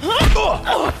 Americano.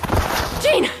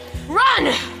 Gene,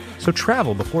 run! So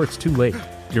travel before it's too late.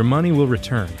 Your money will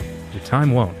return, your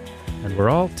time won't, and we're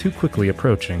all too quickly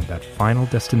approaching that final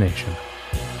destination.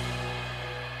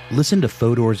 Listen to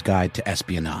Fodor's Guide to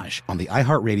Espionage on the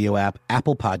iHeartRadio app,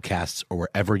 Apple Podcasts, or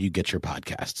wherever you get your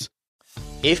podcasts.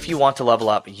 If you want to level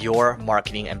up your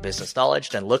marketing and business knowledge,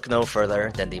 then look no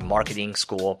further than the Marketing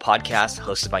School podcast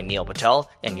hosted by Neil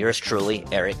Patel and yours truly,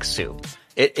 Eric Su.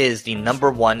 It is the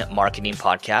 #1 marketing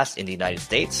podcast in the United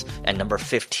States and number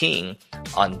 15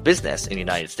 on business in the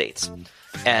United States.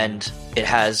 And it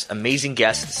has amazing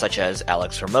guests such as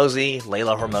Alex Hormozi,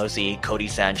 Layla Hormozi, Cody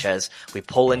Sanchez. We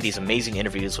pull in these amazing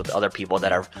interviews with other people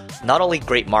that are not only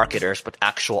great marketers, but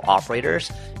actual operators.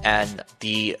 And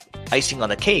the icing on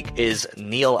the cake is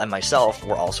Neil and myself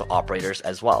were also operators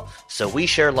as well. So we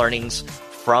share learnings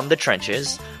from the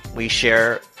trenches. We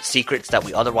share secrets that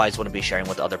we otherwise wouldn't be sharing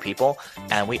with other people.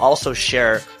 And we also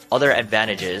share other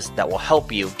advantages that will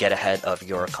help you get ahead of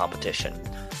your competition.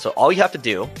 So all you have to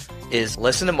do is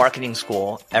listen to Marketing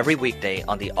School every weekday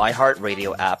on the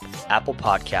iHeartRadio app, Apple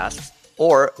Podcasts,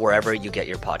 or wherever you get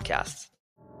your podcasts.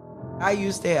 I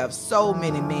used to have so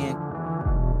many men.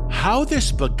 How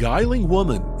this beguiling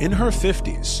woman in her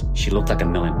 50s, she looked like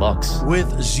 $1 million,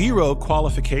 with zero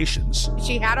qualifications,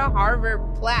 She had a Harvard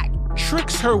plaque.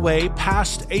 tricks her way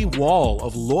past a wall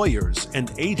of lawyers and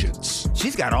agents.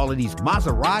 She's got all of these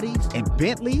Maseratis and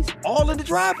Bentleys all in the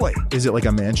driveway. Is it like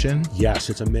a mansion? Yes,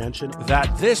 it's a mansion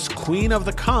that this queen of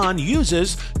the con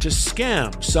uses to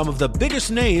scam some of the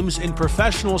biggest names in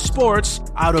professional sports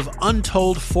out of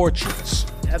untold fortunes.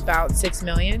 About $6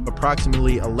 million.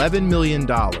 Approximately $11 million.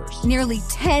 Nearly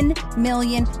 $10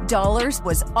 million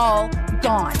was all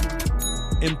gone.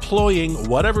 Employing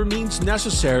whatever means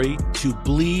necessary to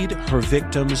bleed her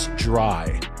victims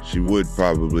dry. She would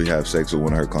probably have sex with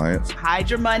one of her clients. Hide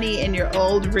your money in your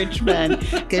old rich man,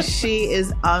 because she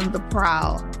is on the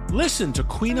prowl. Listen to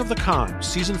Queen of the Con,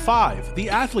 Season 5, The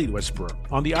Athlete Whisperer,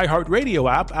 on the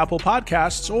iHeartRadio app, Apple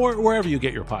Podcasts, or wherever you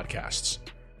get your podcasts.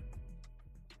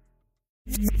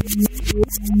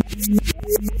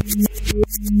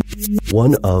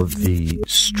 One of the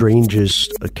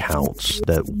strangest accounts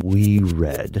that we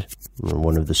read,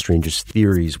 one of the strangest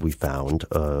theories we found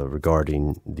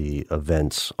regarding the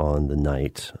events on the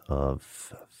night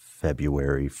of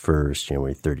February 1st,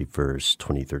 January 31st,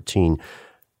 2013,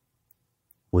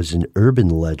 was an urban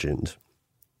legend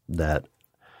that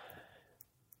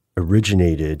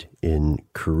originated in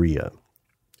Korea,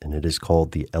 and it is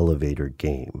called the elevator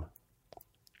game.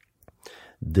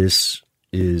 This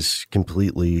is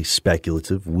completely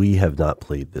speculative. We have not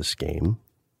played this game.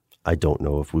 I don't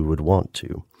know if we would want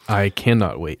to. I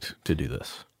cannot wait to do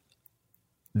this.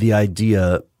 The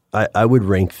idea, I would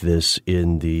rank this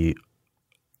in the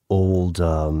old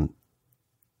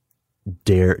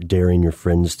daring your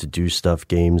friends to do stuff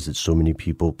games that so many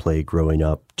people play growing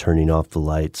up, turning off the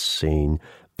lights, saying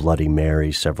Bloody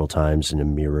Mary several times in a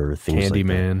mirror, things like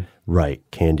that. Candyman. Right,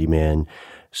 Candyman.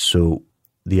 So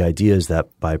the idea is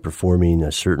that by performing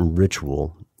a certain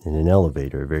ritual in an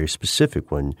elevator, a very specific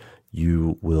one,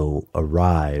 you will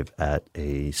arrive at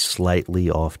a slightly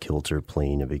off-kilter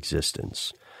plane of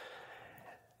existence.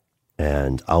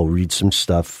 And I'll read some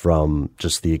stuff from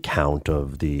just the account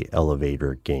of the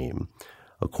elevator game.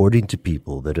 According to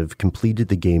people that have completed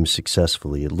the game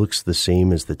successfully, it looks the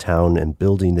same as the town and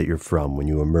building that you're from when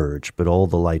you emerge, but all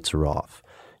the lights are off.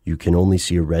 You can only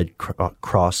see a red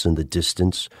cross in the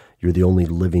distance. You're the only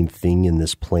living thing in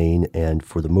this plane, and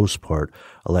for the most part,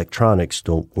 electronics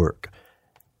don't work.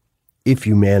 If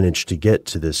you manage to get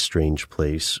to this strange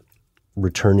place,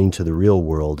 returning to the real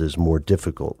world is more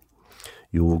difficult.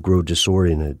 You will grow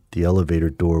disoriented. The elevator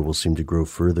door will seem to grow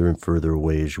further and further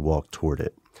away as you walk toward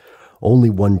it. Only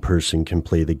one person can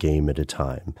play the game at a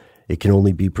time. It can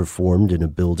only be performed in a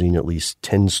building at least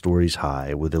 10 stories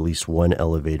high with at least one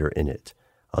elevator in it.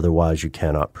 Otherwise, you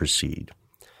cannot proceed.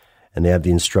 And they have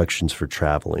the instructions for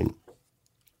traveling.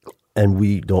 And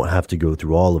we don't have to go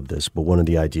through all of this, but one of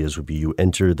the ideas would be you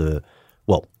enter the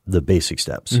basic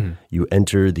steps. Mm-hmm. You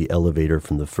enter the elevator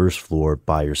from the first floor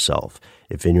by yourself.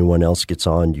 If anyone else gets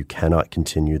on, you cannot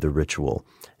continue the ritual,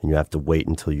 and you have to wait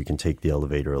until you can take the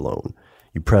elevator alone.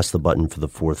 You press the button for the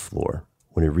 4th floor.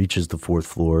 When it reaches the 4th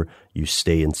floor, you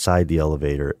stay inside the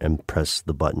elevator and press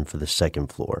the button for the 2nd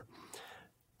floor.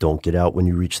 Don't get out when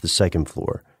you reach the 2nd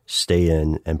floor. Stay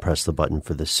in and press the button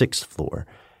for the 6th floor.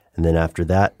 And then after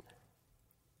that,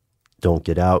 don't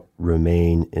get out,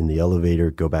 remain in the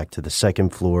elevator, go back to the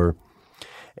 2nd floor.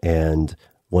 And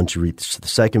once you reach the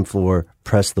 2nd floor,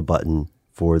 press the button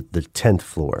for the 10th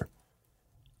floor.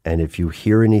 And if you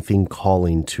hear anything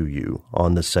calling to you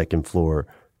on the 2nd floor,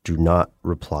 do not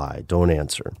reply. Don't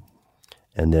answer.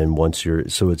 And then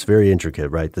so it's very intricate,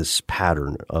 right? This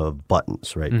pattern of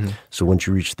buttons, right? Mm-hmm. So once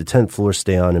you reach the 10th floor,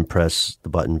 stay on and press the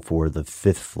button for the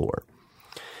 5th floor.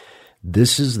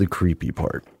 This is the creepy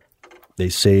part. They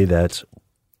say that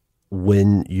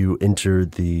when you enter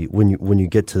when you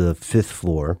get to the 5th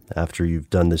floor, after you've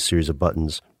done this series of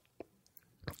buttons,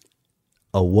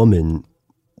 a woman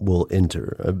will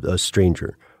enter, a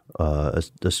stranger, a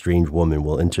strange woman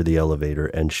will enter the elevator,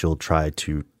 and she'll try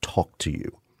to talk to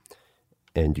you.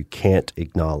 And you can't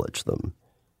acknowledge them.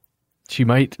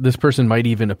 This person might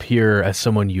even appear as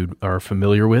someone you are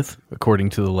familiar with,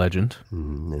 according to the legend.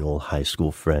 An old high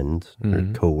school friend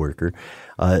or coworker.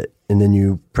 And then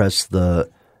you press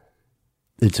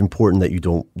it's important that you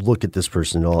don't look at this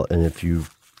person at all. And if you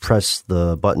press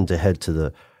the button to head to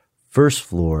the 1st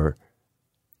floor,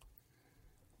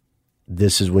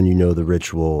 this is when you know the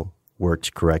ritual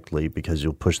worked correctly, because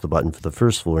you'll push the button for the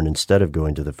 1st floor, and instead of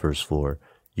going to the 1st floor,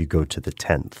 you go to the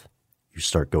 10th. You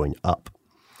start going up.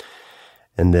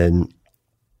 And then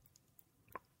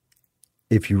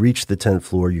if you reach the 10th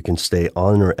floor, you can stay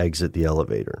on or exit the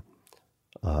elevator.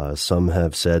 Some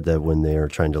have said that when they are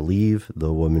trying to leave,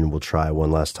 the woman will try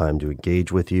one last time to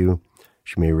engage with you.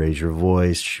 She may raise your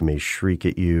voice. She may shriek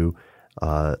at you.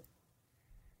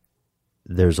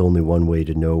 There's only one way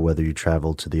to know whether you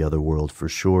travel to the other world for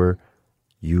sure.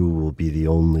 You will be the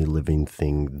only living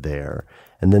thing there.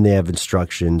 And then they have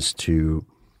instructions to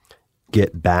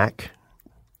get back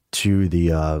to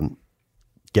the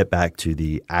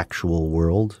actual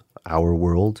world, our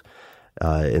world,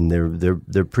 and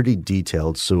they're pretty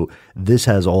detailed. So this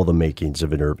has all the makings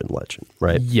of an urban legend,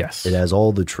 right? Yes, it has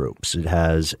all the tropes. It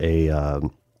has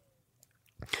the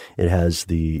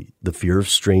fear of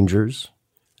strangers.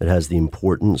 It has the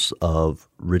importance of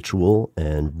ritual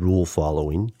and rule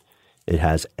following. It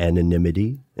has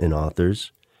anonymity in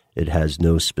authors. It has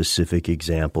no specific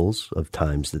examples of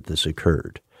times that this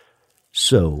occurred.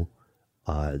 So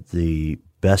the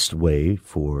best way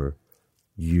for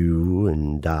you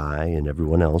and I and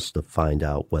everyone else to find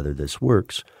out whether this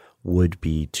works would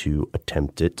be to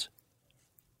attempt it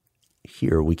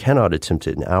here. We cannot attempt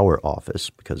it in our office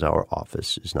because our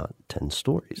office is not 10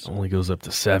 stories. It only goes up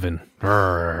to 7.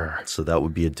 So that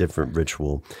would be a different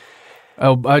ritual.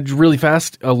 Really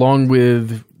fast, along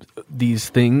with these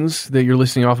things that you're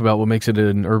listing off about what makes it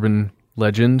an urban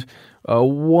legend,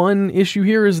 one issue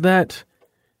here is that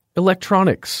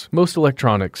most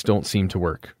electronics don't seem to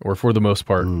work, or for the most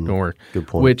part don't work. Good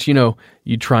point. Which,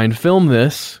 you try and film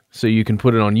this so you can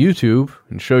put it on YouTube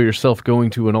and show yourself going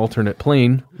to an alternate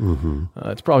plane. Mm-hmm.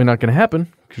 It's probably not going to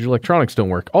happen because your electronics don't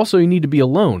work. Also, you need to be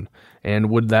alone. And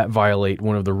would that violate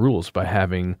one of the rules by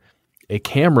having a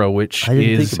camera, which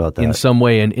is in some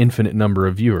way an infinite number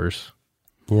of viewers?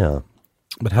 Yeah.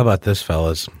 But how about this,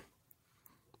 fellas?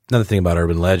 Another thing about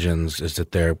urban legends is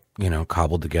that they're,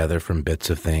 cobbled together from bits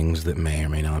of things that may or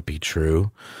may not be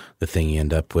true. The thing you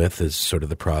end up with is sort of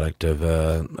the product of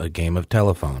a game of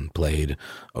telephone played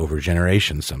over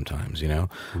generations sometimes,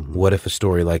 Mm-hmm. What if a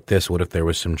story like this, what if there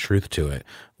was some truth to it?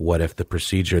 What if the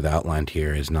procedure outlined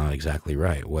here is not exactly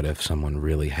right? What if someone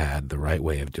really had the right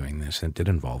way of doing this and it did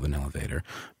involve an elevator?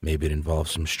 Maybe it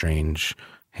involved some strange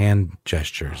hand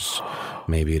gestures.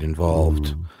 Maybe it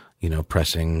involved...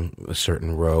 pressing a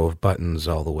certain row of buttons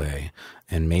all the way.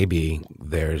 And maybe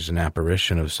there's an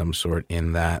apparition of some sort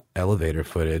in that elevator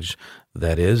footage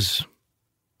that is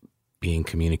being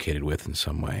communicated with in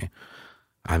some way.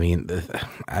 I mean,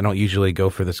 I don't usually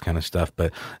go for this kind of stuff,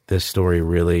 but this story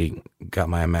really got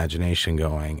my imagination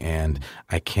going, and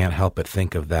I can't help but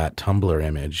think of that Tumblr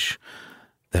image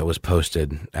that was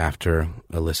posted after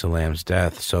Elisa Lam's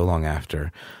death, so long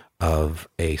after, of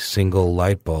a single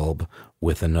light bulb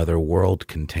with another world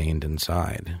contained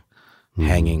inside,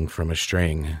 hanging from a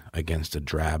string against a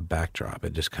drab backdrop.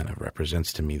 It just kind of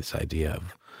represents to me this idea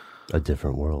of a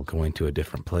different world, going to a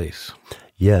different place.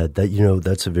 Yeah,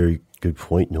 that's a very good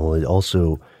point, Noel. It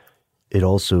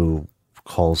also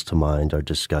calls to mind our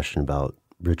discussion about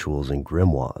rituals and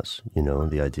grimoires.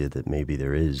 The idea that maybe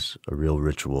there is a real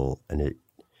ritual and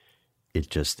it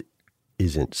just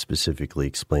isn't specifically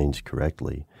explained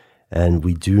correctly. And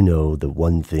we do know the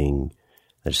one thing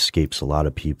that escapes a lot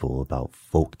of people about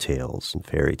folk tales and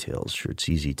fairy tales. Sure, it's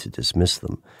easy to dismiss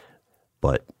them,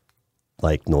 but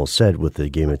like Noel said, with the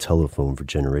game of telephone for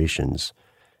generations,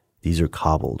 these are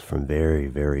cobbled from very,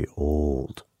 very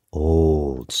old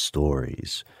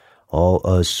stories.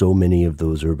 So many of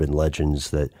those urban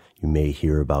legends that you may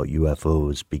hear about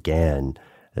UFOs began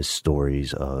as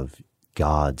stories of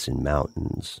gods in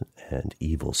mountains and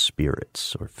evil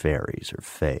spirits or fairies or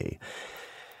fae.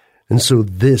 And so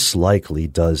this likely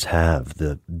does have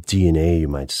the DNA, you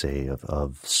might say,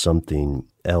 of something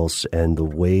else. And the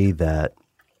way that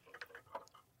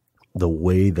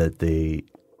they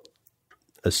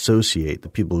associate, the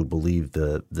people who believe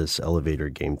this elevator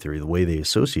game theory, the way they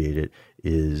associate it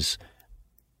is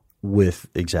with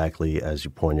exactly, as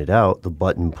you pointed out, the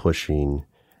button pushing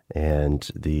and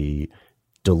the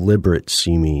deliberate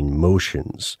seeming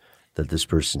motions that this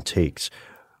person takes.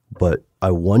 But I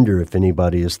wonder if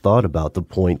anybody has thought about the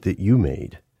point that you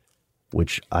made,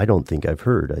 which I don't think I've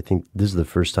heard. I think this is the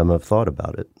first time I've thought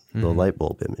about it, the light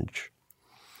bulb image.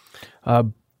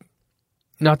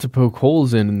 Not to poke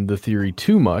holes in the theory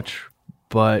too much,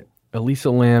 but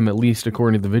Elisa Lam, at least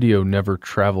according to the video, never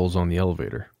travels on the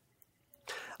elevator.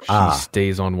 She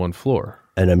stays on one floor.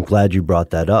 And I'm glad you brought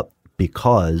that up,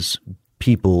 because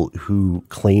people who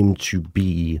claim to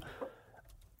be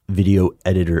video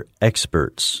editor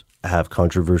experts have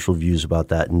controversial views about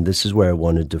that. And this is where I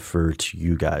want to defer to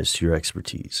you guys, to your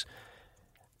expertise.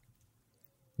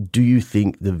 Do you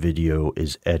think the video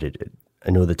is edited?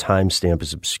 I know the timestamp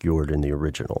is obscured in the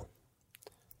original,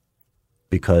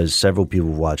 because several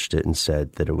people watched it and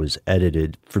said that it was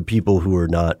edited. For people who are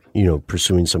not,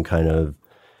 pursuing some kind of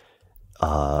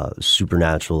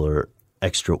supernatural or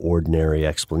extraordinary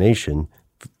explanation,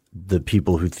 the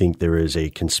people who think there is a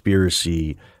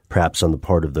conspiracy, perhaps on the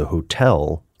part of the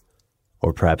hotel,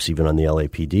 or perhaps even on the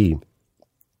LAPD,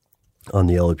 on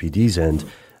the LAPD's end,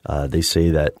 they say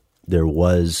that there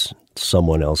was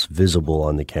someone else visible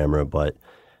on the camera, but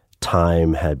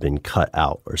time had been cut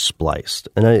out or spliced.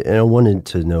 And I wanted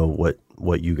to know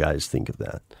what you guys think of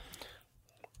that.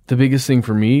 The biggest thing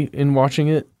for me in watching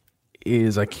it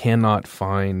is I cannot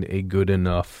find a good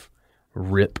enough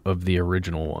rip of the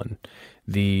original one.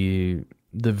 The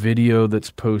video that's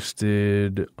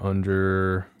posted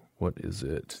under, what is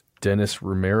it, Dennis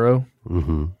Romero?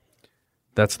 Mm-hmm.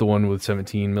 That's the one with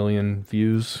 17 million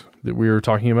views that we were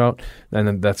talking about. And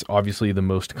then that's obviously the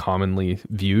most commonly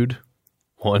viewed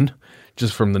one,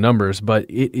 just from the numbers. But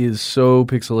it is so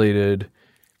pixelated,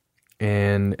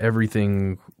 and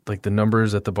everything, like the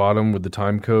numbers at the bottom with the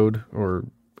time code, or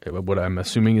what I'm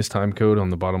assuming is time code on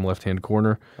the bottom left-hand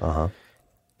corner.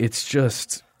 It's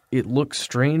just, it looks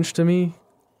strange to me.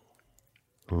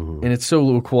 And it's so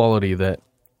low quality that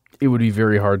it would be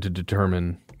very hard to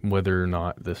determine whether or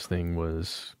not this thing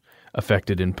was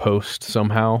affected in post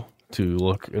somehow to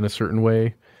look in a certain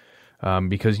way,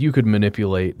 because you could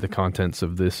manipulate the contents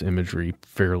of this imagery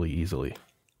fairly easily.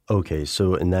 Okay,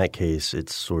 so in that case,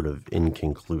 it's sort of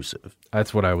inconclusive.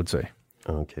 That's what I would say.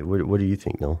 Okay, what do you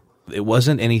think, Noel? It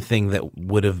wasn't anything that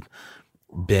would have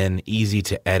been easy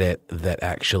to edit that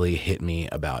actually hit me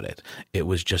about it. It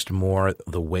was just more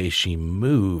the way she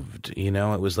moved, It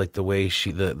was like the way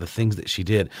the things that she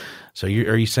did. So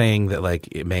are you saying that like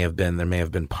there may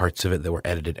have been parts of it that were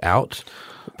edited out?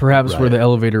 Perhaps where the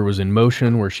elevator was in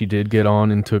motion, where she did get on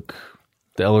and took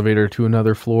the elevator to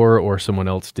another floor, or someone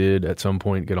else did at some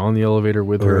point get on the elevator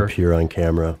with her. Or appear on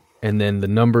camera. And then the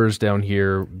numbers down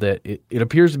here, that it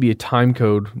appears to be a time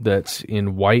code that's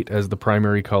in white as the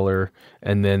primary color,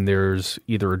 and then there's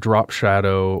either a drop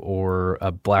shadow or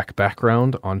a black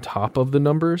background on top of the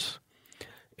numbers.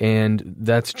 And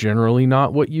that's generally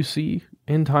not what you see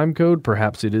in time code.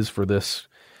 Perhaps it is for this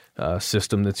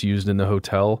system that's used in the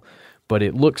hotel, but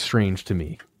it looks strange to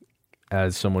me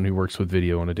as someone who works with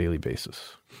video on a daily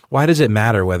basis. Why does it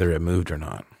matter whether it moved or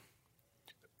not?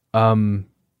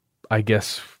 I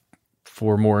guess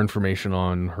for more information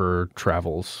on her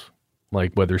travels,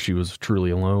 like whether she was truly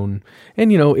alone.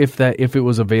 And, if it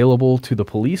was available to the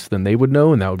police, then they would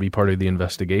know, and that would be part of the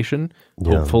investigation,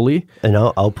 hopefully. And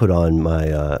I'll put on my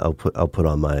I'll put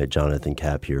on my Jonathan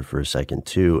cap here for a second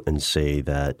too, and say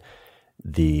that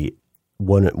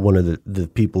one of the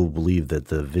people believe that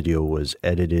the video was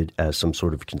edited as some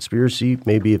sort of conspiracy.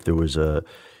 Maybe if there was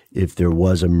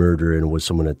a murder and it was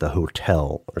someone at the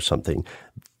hotel or something,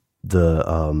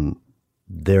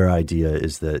 their idea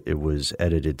is that it was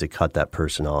edited to cut that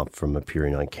person off from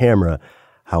appearing on camera.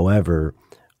 However,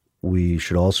 we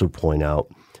should also point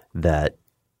out that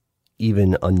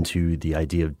even unto the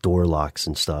idea of door locks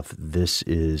and stuff, this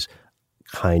is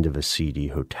kind of a seedy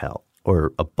hotel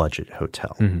or a budget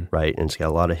hotel, right? And it's got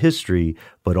a lot of history,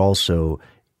 but also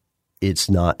it's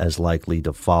not as likely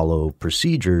to follow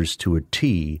procedures to a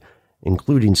T,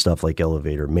 including stuff like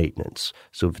elevator maintenance.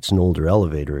 So if it's an older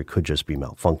elevator, it could just be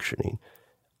malfunctioning.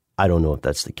 I don't know if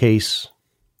that's the case.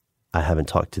 I haven't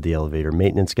talked to the elevator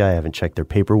maintenance guy. I haven't checked their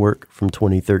paperwork from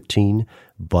 2013,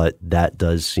 but that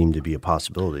does seem to be a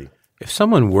possibility. If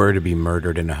someone were to be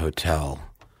murdered in a hotel,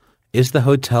 is the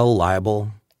hotel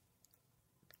liable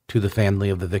to the family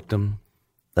of the victim?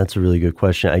 That's a really good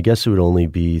question. I guess it would only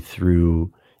be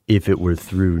if it were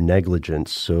through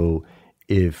negligence. So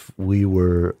if we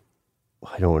were,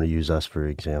 I don't want to use us for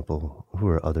example. Who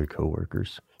are other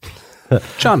coworkers?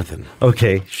 Jonathan.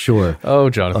 Okay, sure. Oh,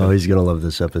 Jonathan. Oh, he's going to love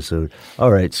this episode. All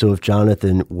right, so if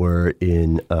Jonathan were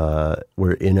in a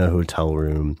hotel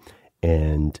room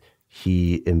and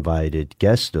he invited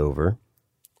guests over,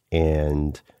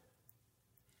 and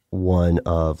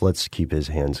let's keep his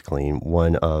hands clean,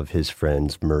 one of his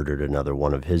friends murdered another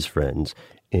one of his friends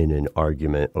in an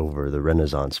argument over the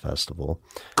Renaissance Festival.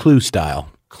 Clue style.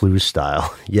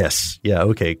 Yes. Yeah.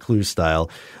 Okay. Clue style.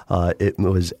 It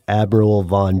was Admiral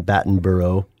von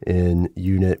Battenborough in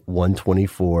Unit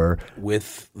 124.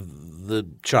 With the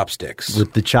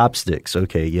chopsticks.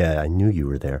 Okay. Yeah. I knew you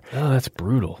were there. Oh, that's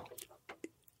brutal.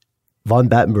 Von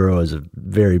Battenborough is a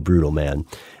very brutal man,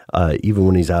 even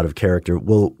when he's out of character.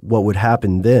 Well, what would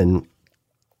happen then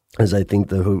is I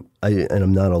think and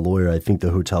I'm not a lawyer, I think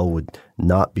the hotel would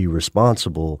not be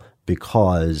responsible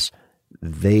because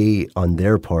they, on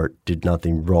their part, did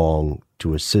nothing wrong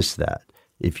to assist that.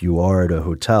 If you are at a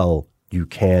hotel, you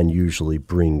can usually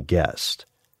bring guests.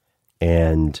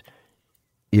 And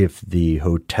if the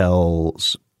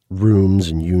hotel's rooms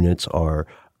and units are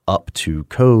up to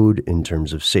code in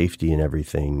terms of safety and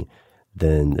everything,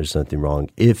 then there's nothing wrong.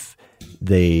 If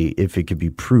it could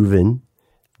be proven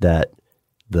that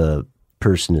the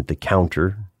person at the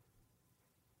counter,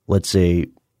 let's say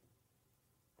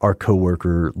our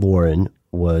coworker Lauren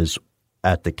was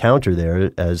at the counter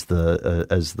there as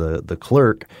the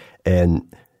clerk,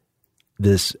 and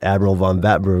this Admiral von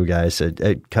Battenborough guy said,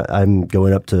 hey, I'm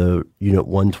going up to Unit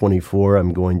 124.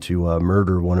 I'm going to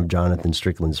murder one of Jonathan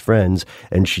Strickland's friends,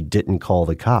 and she didn't call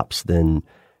the cops, then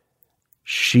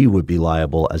she would be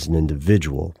liable as an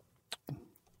individual.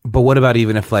 But what about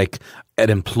even if like an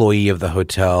employee of the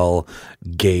hotel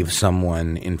gave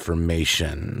someone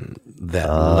information that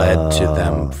led to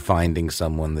them finding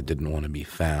someone that didn't want to be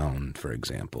found, for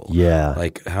example? Yeah.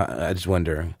 Like, I just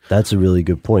wonder. That's a really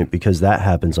good point, because that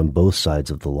happens on both sides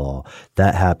of the law.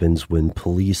 That happens when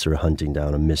police are hunting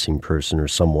down a missing person or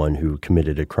someone who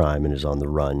committed a crime and is on the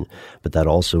run. But that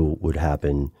also would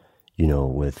happen,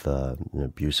 with an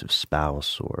abusive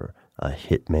spouse or a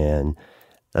hitman.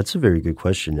 That's a very good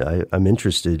question. I'm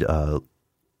interested.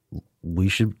 We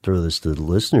should throw this to the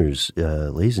listeners.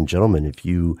 Ladies and gentlemen, if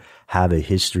you have a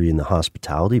history in the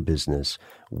hospitality business,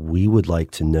 we would like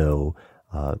to know,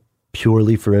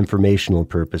 purely for informational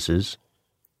purposes,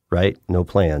 right? No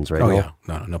plans, right? Oh, yeah.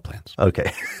 No plans.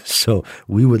 Okay. So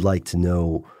we would like to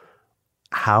know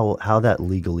how that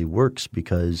legally works,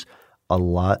 because a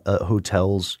lot of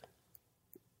hotels,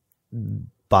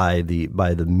 by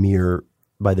their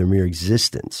mere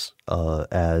existence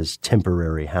as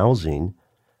temporary housing,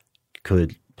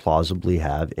 could plausibly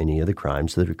have any of the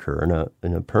crimes that occur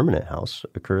in a permanent house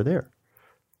occur there.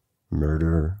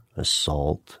 Murder,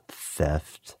 assault,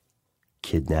 theft,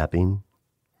 kidnapping.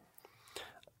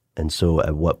 And so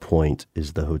at what point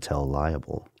is the hotel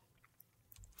liable?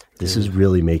 This is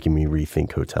really making me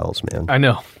rethink hotels, man. I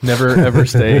know. Never ever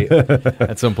stay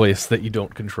at some place that you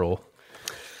don't control.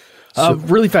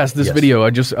 Really fast, this video,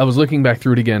 I was looking back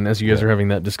through it again as you guys are having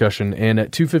that discussion, and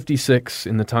at 2:56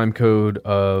 in the time code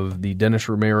of the Dennis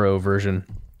Romero version,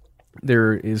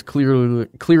 there is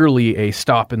clearly a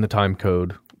stop in the time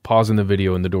code, pause in the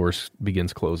video, and the doors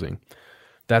begins closing.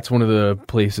 That's one of the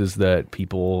places that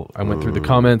I went through the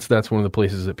comments, that's one of the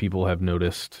places that people have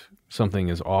noticed something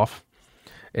is off.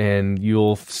 And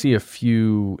you'll see a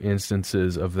few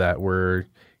instances of that where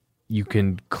you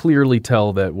can clearly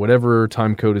tell that whatever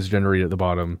time code is generated at the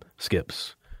bottom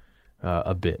skips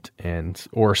a bit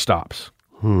or stops.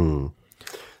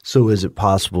 So is it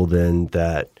possible then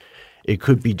that it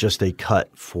could be just a cut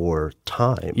for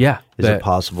time? Yeah. Is it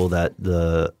possible that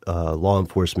the law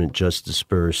enforcement just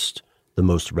dispersed the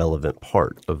most relevant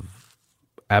part of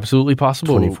absolutely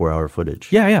possible 24-hour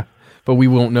footage? Yeah. But we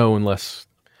won't know unless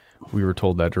we were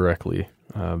told that directly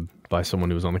by someone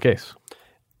who was on the case.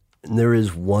 And there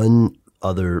is one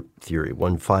other theory,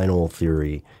 one final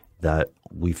theory that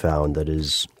we found that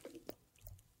is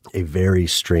a very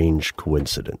strange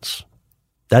coincidence.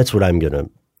 That's what I'm going to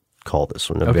call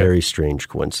this one, a very strange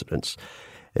coincidence.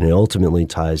 And it ultimately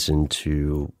ties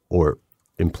into, or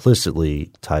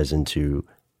implicitly ties into,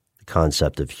 the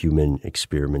concept of human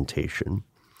experimentation.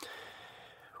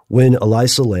 When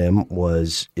Elisa Lam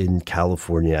was in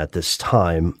California at this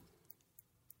time,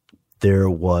 there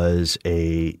was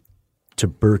a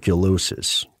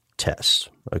tuberculosis test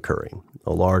occurring,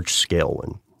 a large-scale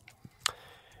one.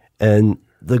 And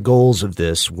the goals of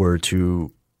this were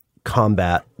to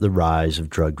combat the rise of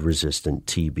drug-resistant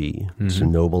TB. It's a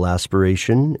noble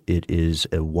aspiration. It is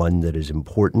one that is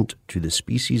important to the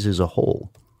species as a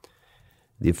whole.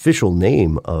 The official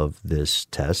name of this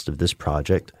test, of this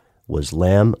project, was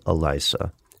Lam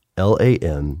ELISA,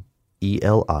 Lamelisa.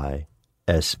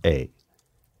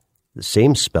 The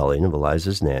same spelling of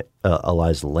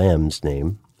Elisa Lam's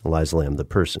name, Elisa Lam the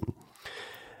person.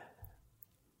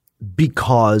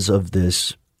 Because of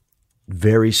this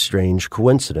very strange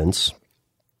coincidence,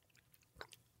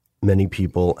 many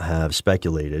people have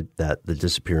speculated that the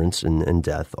disappearance and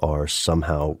death are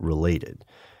somehow related.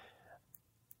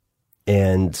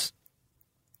 And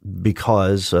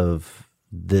because of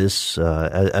this,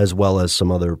 as well as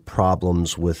some other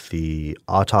problems with the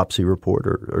autopsy report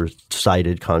or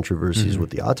cited controversies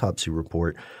with the autopsy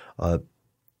report,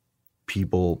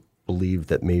 people believe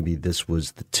that maybe this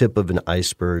was the tip of an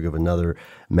iceberg of another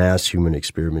mass human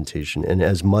experimentation. And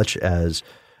as much as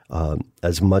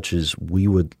we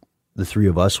would, the three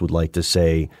of us would like to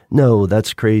say, no,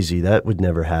 that's crazy, that would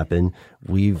never happen,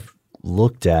 we've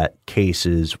looked at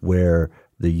cases where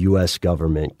the U.S.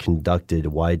 government conducted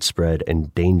widespread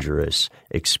and dangerous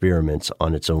experiments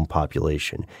on its own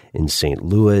population in St.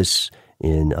 Louis,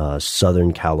 in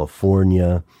Southern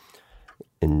California,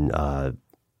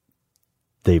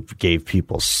 they gave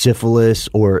people syphilis,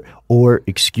 or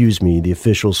excuse me, the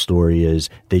official story is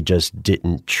they just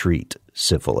didn't treat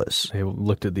syphilis. They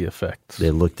looked at the effects.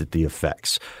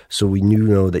 So we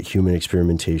know that human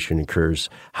experimentation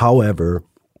occurs. However,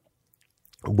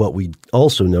 what we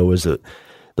also know is that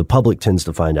the public tends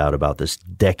to find out about this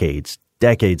decades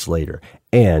later.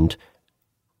 And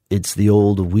it's the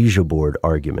old Ouija board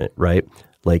argument, right?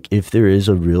 Like if there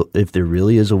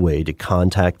really is a way to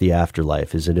contact the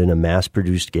afterlife, is it in a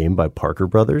mass-produced game by Parker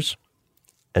Brothers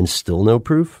and still no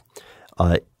proof?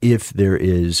 If there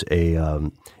is a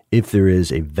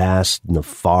vast,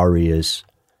 nefarious,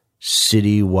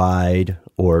 citywide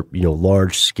or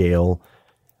large-scale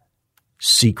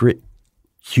secret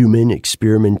human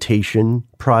experimentation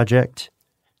project,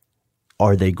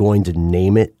 are they going to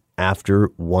name it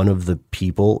after one of the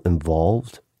people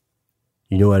involved?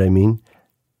 You know what I mean?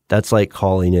 That's like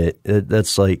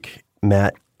that's like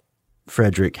Matt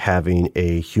Frederick having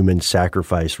a human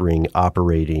sacrifice ring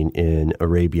operating in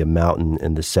Arabia Mountain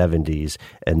in the 70s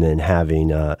and then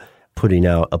having putting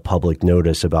out a public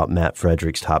notice about Matt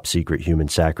Frederick's top secret human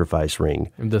sacrifice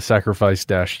ring. The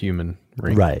sacrifice-human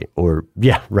ring. Right. Or,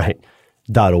 yeah, right.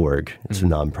 .org. It's a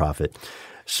nonprofit.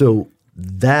 So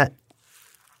that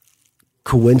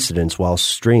coincidence, while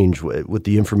strange with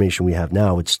the information we have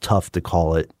now, it's tough to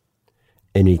call it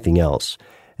anything else.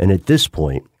 And at this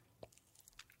point,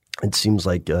 it seems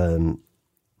like the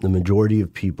majority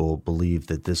of people believe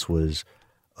that this was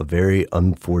a very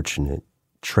unfortunate,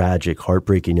 tragic,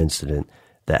 heartbreaking incident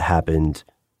that happened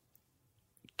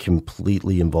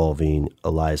completely involving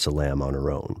Elisa Lam on her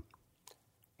own.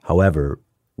 However,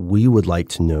 we would like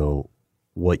to know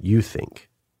what you think.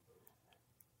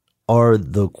 Are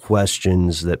the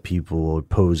questions that people are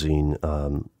posing,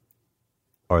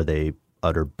 are they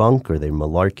utter bunk? Are they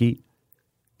malarkey?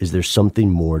 Is there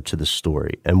something more to the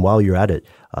story? And while you're at it,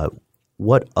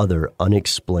 what other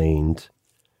unexplained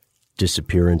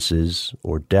disappearances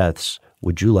or deaths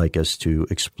would you like us to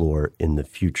explore in the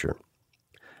future?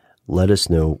 Let us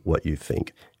know what you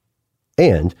think.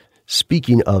 And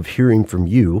speaking of hearing from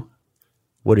you,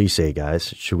 what do you say, guys?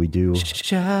 Should we do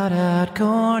Shout Out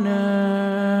Corner?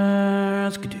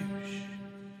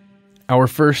 Our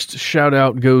first shout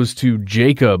out goes to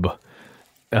Jacob.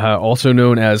 also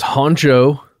known as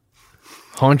Honcho.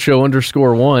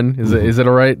 Honcho_1. Is it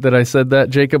all right that I said that,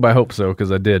 Jacob? I hope so,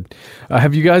 because I did.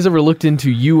 Have you guys ever looked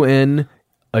into UN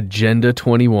Agenda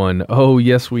 21? Oh,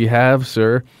 yes, we have,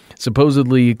 sir.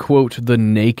 Supposedly, quote, the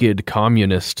naked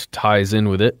communist ties in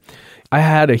with it. I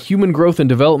had a human growth and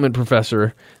development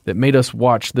professor that made us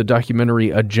watch the documentary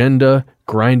Agenda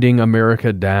Grinding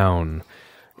America Down.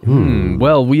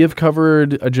 Well, we have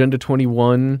covered Agenda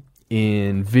 21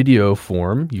 in video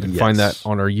form. You can find that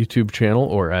on our YouTube channel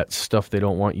or at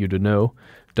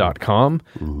stufftheydon'twantyoutoKnow.com,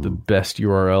 the best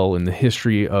URL in the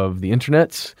history of the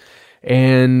internets.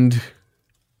 And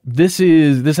this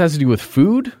has to do with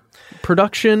food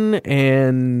production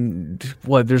and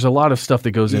there's a lot of stuff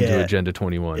that goes into Agenda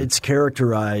 21. It's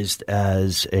characterized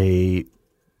as a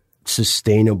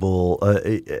sustainable,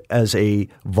 as a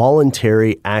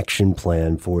voluntary action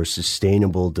plan for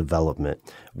sustainable development,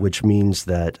 which means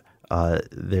that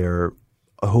they're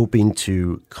hoping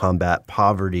to combat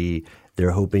poverty.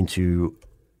 They're hoping to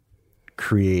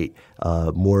create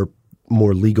more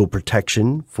legal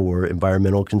protection for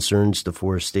environmental concerns,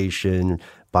 deforestation,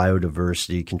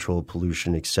 biodiversity, control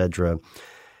pollution, etc.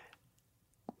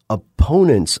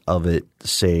 Opponents of it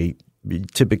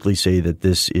typically say that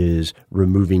this is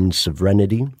removing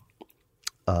sovereignty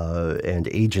and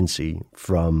agency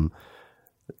from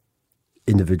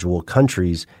individual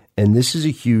countries. And this is a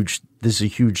huge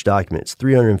document. It's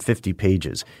 350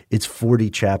 pages. It's 40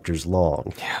 chapters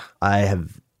long. Yeah.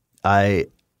 I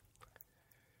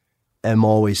am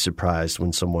always surprised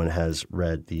when someone has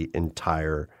read the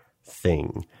entire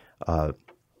thing. And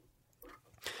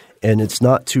it's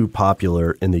not too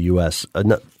popular in the U.S.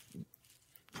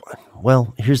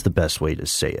 Well, here's the best way to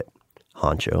say it,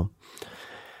 Honcho.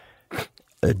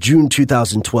 A June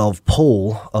 2012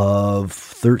 poll of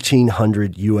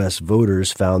 1,300 U.S.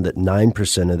 voters found that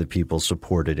 9% of the people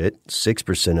supported it,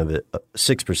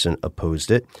 6%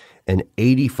 opposed it, and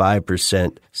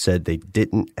 85% said they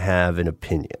didn't have an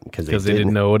opinion because they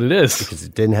didn't know what it is. Because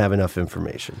it didn't have enough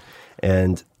information.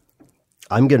 And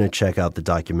I'm going to check out the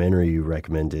documentary you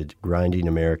recommended, Grinding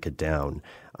America Down.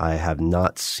 I have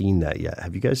not seen that yet.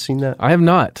 Have you guys seen that? I have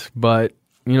not, but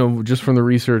just from the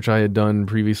research I had done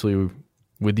previously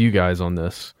with you guys on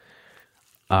this,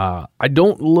 I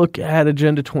don't look at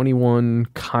Agenda 21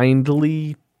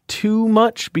 kindly too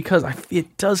much because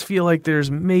it does feel like there's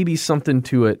maybe something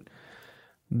to it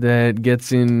that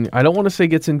gets in. I don't want to say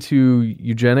gets into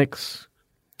eugenics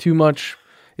too much.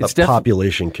 It's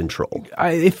population control.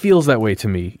 It feels that way to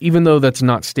me, even though that's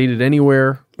not stated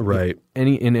anywhere. Right.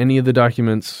 In any of the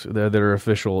documents that are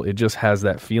official, it just has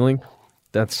that feeling.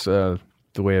 That's the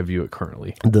way I view it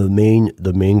currently. The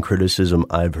main criticism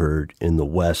I've heard in the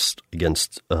West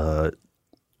against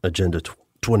Agenda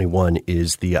 21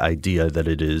 is the idea that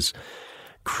it is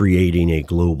creating a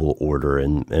global order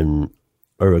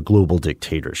or a global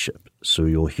dictatorship. So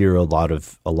you'll hear a lot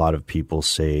of people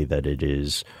say that it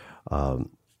is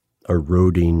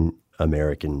eroding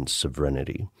American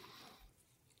sovereignty.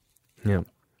 Yeah.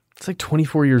 It's like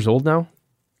 24 years old now?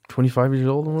 25 years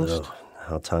old almost? Oh,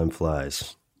 how time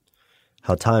flies.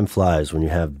 How time flies when you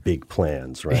have big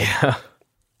plans, right? Yeah.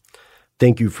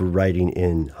 Thank you for writing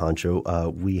in,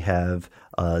 Honcho. We have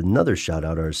another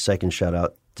shout-out. Our second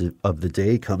shout-out of the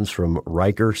day comes from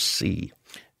Riker C.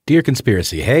 Dear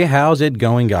Conspiracy, hey, how's it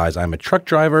going, guys? I'm a truck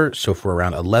driver, so for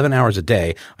around 11 hours a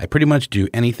day, I pretty much do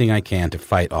anything I can to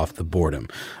fight off the boredom.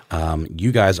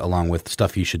 You guys, along with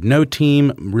Stuff You Should Know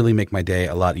team, really make my day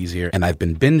a lot easier, and I've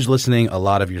been binge listening a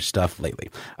lot of your stuff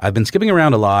lately. I've been skipping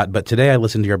around a lot, but today I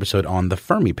listened to your episode on the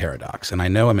Fermi Paradox, and I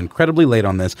know I'm incredibly late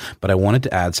on this, but I wanted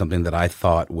to add something that I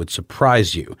thought would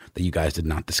surprise you that you guys did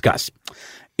not discuss.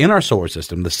 In our solar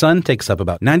system, the sun takes up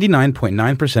about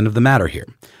 99.9% of the matter here.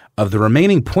 Of the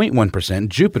remaining 0.1%,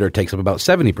 Jupiter takes up about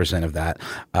 70% of that.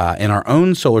 In our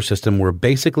own solar system, we're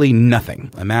basically nothing.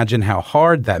 Imagine how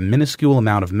hard that minuscule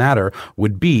amount of matter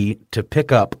would be to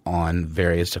pick up on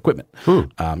various equipment.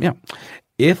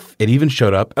 If it even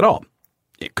showed up at all.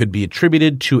 It could be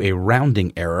attributed to a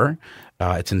rounding error.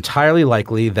 It's entirely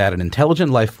likely that an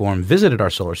intelligent life form visited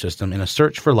our solar system in a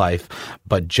search for life,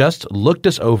 but just looked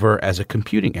us over as a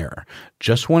computing error.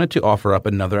 Just wanted to offer up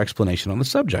another explanation on the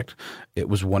subject. It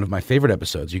was one of my favorite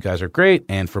episodes. You guys are great,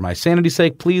 and for my sanity's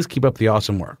sake, please keep up the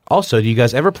awesome work. Also, do you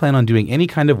guys ever plan on doing any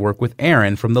kind of work with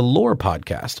Aaron from the Lore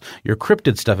podcast? Your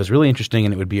cryptid stuff is really interesting,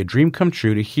 and it would be a dream come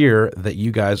true to hear that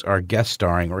you guys are guest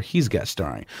starring or he's guest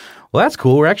starring. Well, that's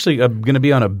cool. We're actually going to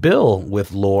be on a bill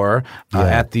with Lore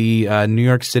at the New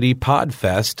York City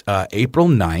Podfest April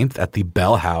 9th at the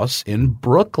Bell House in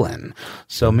Brooklyn.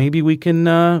 So maybe we can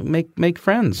make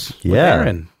friends with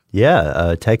Aaron.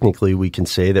 Technically, we can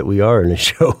say that we are in a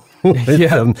show with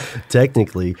them.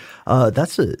 Technically,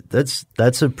 that's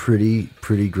a pretty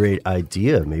great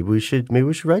idea. Maybe we should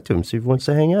write to him, see if he wants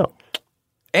to hang out.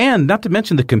 And not to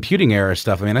mention the computing era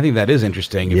stuff. I mean, I think that is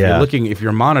interesting. If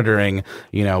you're monitoring,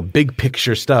 big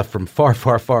picture stuff from far,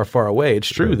 far, far, far away, it's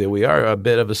true that we are a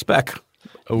bit of a speck.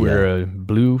 We're a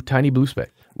tiny blue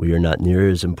speck. We are not near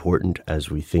as important as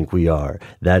we think we are.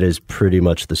 That is pretty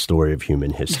much the story of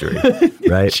human history,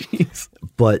 right? Jeez.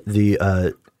 But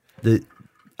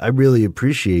I really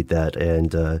appreciate that,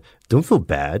 and don't feel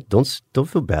bad. Don't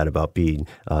feel bad about being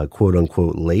quote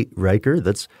unquote late, Riker.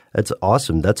 That's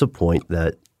awesome. That's a point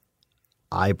that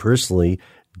I personally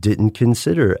didn't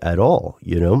consider at all.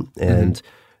 And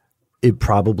it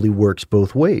probably works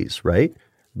both ways, right?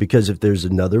 Because if there's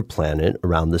another planet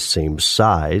around the same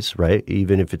size, right,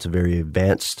 even if it's a very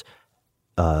advanced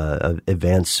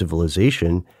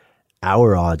civilization,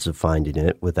 our odds of finding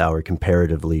it with our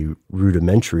comparatively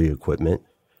rudimentary equipment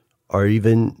are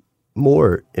even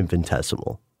more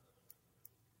infinitesimal.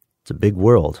 It's a big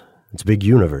world. It's a big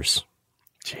universe.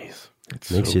 Jeez.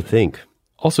 Makes you think.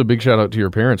 Also, big shout out to your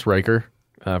parents, Riker,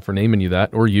 for naming you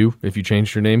that, or you, if you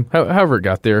changed your name. However it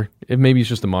got there. Maybe it's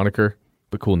just a moniker,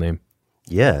 but cool name.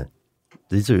 Yeah,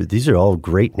 these are all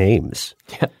great names.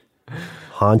 Yeah,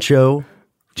 Honcho,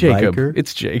 Jacob. Riker.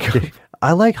 It's Jacob.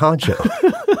 I like Honcho.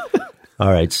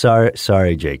 All right,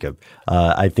 sorry, Jacob.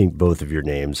 I think both of your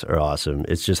names are awesome.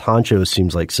 It's just Honcho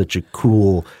seems like such a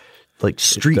cool,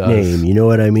 street name. You know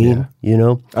what I mean?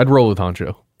 Yeah. I'd roll with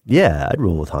Honcho. Yeah, I'd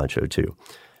roll with Honcho too.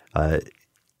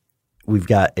 We've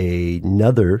got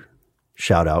another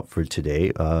shout out for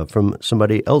today from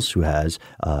somebody else who has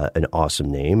an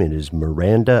awesome name. It is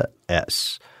Miranda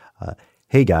S.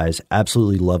 Hey guys,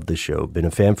 absolutely love the show. Been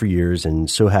a fan for years and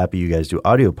so happy you guys do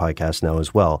audio podcasts now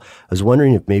as well. I was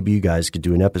wondering if maybe you guys could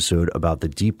do an episode about the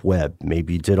deep web.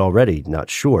 Maybe you did already, not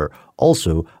sure.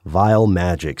 Also, vile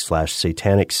magic /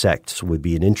 satanic sects would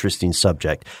be an interesting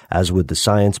subject, as would the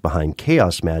science behind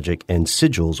chaos magic and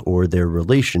sigils or their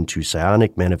relation to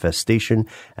psionic manifestation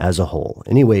as a whole.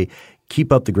 Anyway,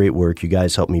 keep up the great work. You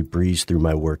guys help me breeze through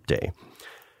my workday.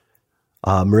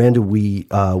 Miranda, we're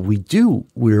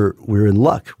in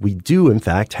luck. We do in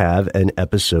fact have an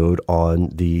episode on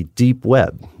the deep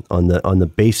web, on the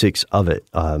basics of it.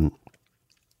 And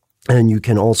you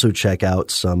can also check out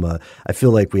some. I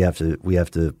feel like we have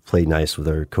to play nice with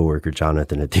our coworker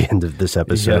Jonathan at the end of this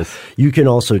episode. Yes. You can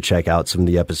also check out some of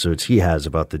the episodes he has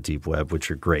about the deep web,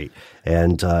 which are great.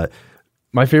 And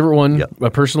my favorite one,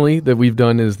 personally, that we've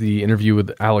done is the interview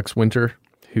with Alex Winter,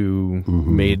 who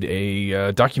made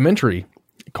a documentary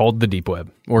called The Deep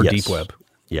Web or Deep Web.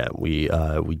 Yeah, we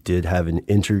did have an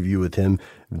interview with him.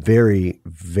 Very,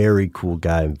 very cool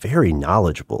guy, very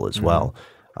knowledgeable as well.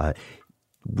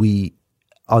 We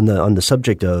on the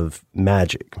subject of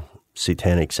magic,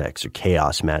 satanic sects or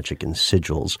chaos magic and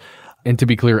sigils. And to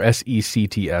be clear,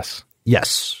 SECTS.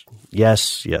 Yes.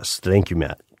 Thank you,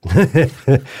 Matt.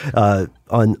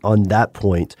 On that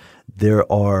point,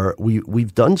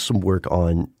 we've done some work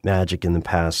on magic in the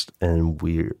past, and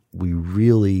we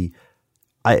really,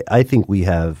 I think we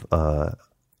have a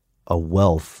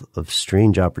wealth of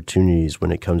strange opportunities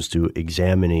when it comes to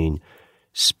examining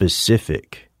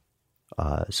specific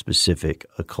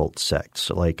occult sects.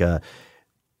 So like,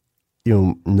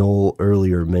 Noel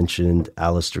earlier mentioned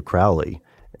Aleister Crowley,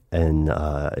 and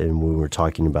when we were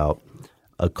talking about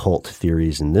occult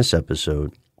theories in this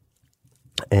episode,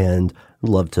 and I'd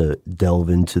love to delve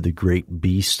into the great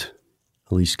beast,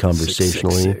 at least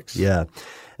conversationally. 666. Yeah.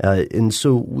 And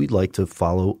so we'd like to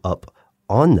follow up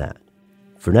on that.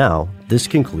 For now, this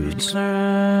concludes.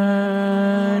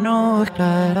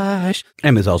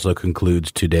 And this also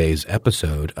concludes today's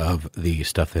episode of the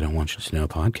Stuff They Don't Want You to Know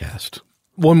podcast.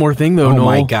 One more thing, though, Noel. Oh,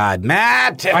 my God,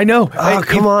 Matt! I know. Oh,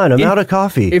 come on. I'm out of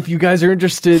coffee. If you guys are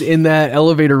interested in that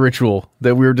elevator ritual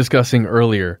that we were discussing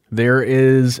earlier, there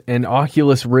is an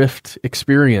Oculus Rift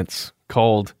experience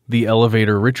called the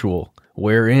Elevator Ritual,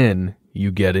 wherein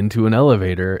you get into an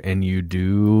elevator and you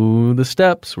do the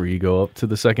steps where you go up to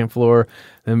the second floor,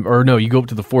 you go up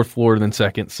to the fourth floor, then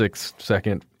second, sixth,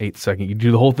 second, eighth, second. You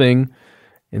do the whole thing,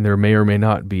 and there may or may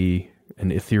not be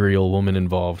an ethereal woman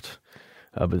involved.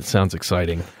 But it sounds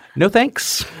exciting. No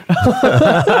thanks.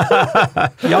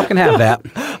 Y'all can have that.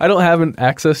 I don't have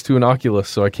access to an Oculus,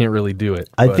 so I can't really do it.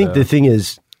 I think the thing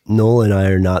is, Noel and I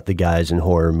are not the guys in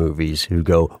horror movies who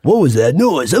go, "What was that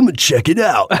noise? I'm gonna check it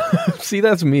out." See,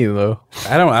 that's me though.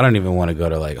 I don't even want to go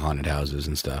to like haunted houses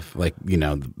and stuff, like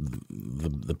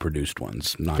the produced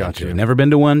ones. Not Gotcha. into. Never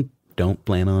been to one. Don't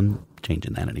plan on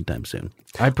changing that anytime soon.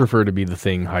 I prefer to be the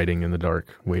thing hiding in the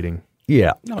dark, waiting.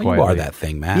 Yeah. No, you are that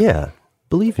thing, Matt. Yeah.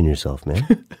 Believe in yourself,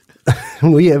 man.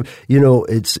 We have,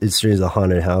 it's strange, the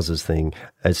haunted houses thing.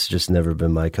 It's just never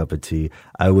been my cup of tea.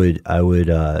 I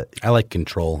like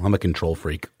control. I'm a control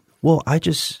freak. Well,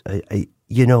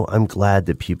 I'm glad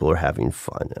that people are having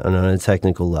fun. And on a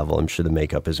technical level, I'm sure the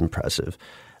makeup is impressive.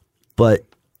 But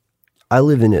I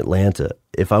live in Atlanta.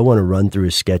 If I want to run through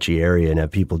a sketchy area and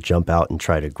have people jump out and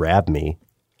try to grab me,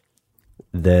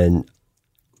 then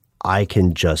I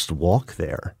can just walk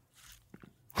there.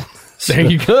 There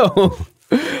you go.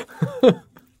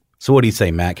 So what do you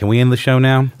say, Matt? Can we end the show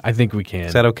now? I think we can.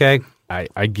 Is that okay?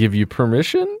 I give you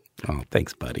permission. Oh,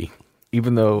 thanks, buddy.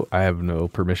 Even though I have no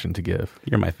permission to give.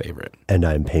 You're my favorite. And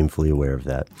I'm painfully aware of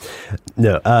that.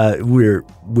 No, we're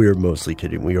mostly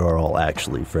kidding. We are all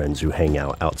actually friends who hang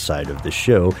out outside of the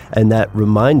show. And that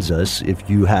reminds us, if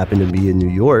you happen to be in New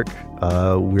York,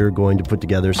 we're going to put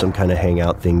together some kind of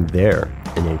hangout thing there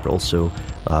in April. So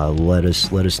let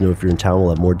us know if you're in town.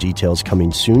 We'll have more details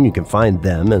coming soon. You can find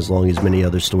them, as long as many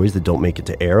other stories that don't make it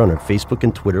to air, on our Facebook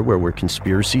and Twitter, where we're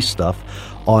Conspiracy Stuff.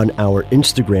 On our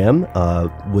Instagram,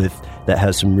 that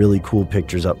has some really cool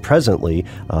pictures up presently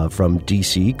from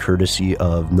DC, courtesy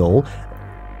of Noel.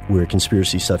 We're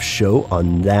Conspiracy Stuff Show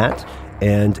on that.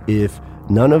 And if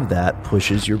none of that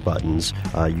pushes your buttons,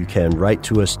 you can write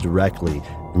to us directly.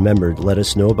 Remember, let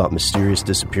us know about mysterious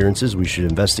disappearances we should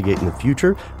investigate in the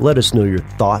future. Let us know your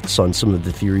thoughts on some of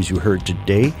the theories you heard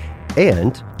today.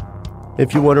 And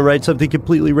if you want to write something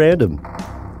completely random,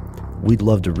 we'd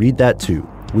love to read that too.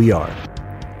 We are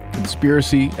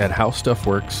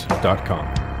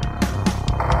conspiracy@howstuffworks.com.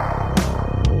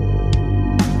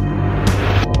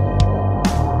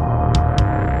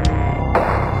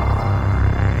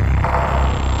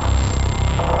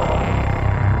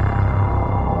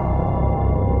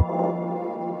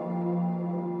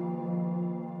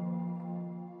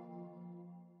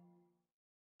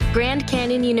 Grand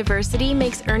Canyon University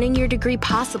makes earning your degree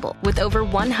possible with over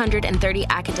 130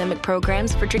 academic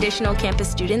programs for traditional campus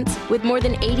students, with more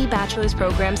than 80 bachelor's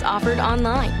programs offered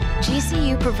online.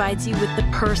 GCU provides you with the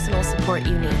personal support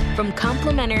you need, from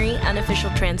complimentary unofficial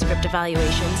transcript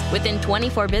evaluations within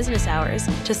 24 business hours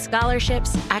to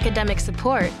scholarships, academic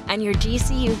support, and your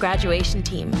GCU graduation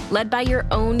team, led by your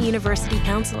own university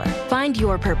counselor. Find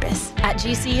your purpose at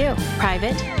GCU.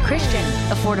 Private, Christian,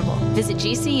 affordable. Visit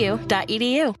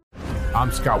gcu.edu.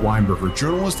 I'm Scott Weinberger,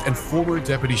 journalist and former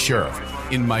deputy sheriff.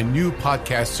 In my new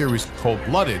podcast series,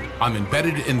 Cold-Blooded, I'm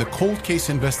embedded in the cold case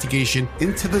investigation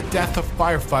into the death of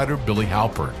firefighter Billy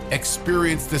Halpern.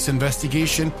 Experience this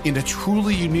investigation in a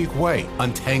truly unique way,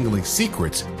 untangling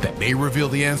secrets that may reveal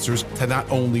the answers to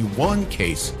not only one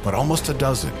case, but almost a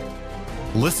dozen.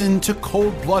 Listen to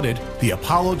Cold-Blooded, the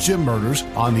Apollo Gym Murders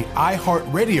on the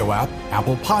iHeartRadio app,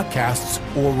 Apple Podcasts,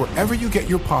 or wherever you get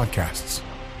your podcasts.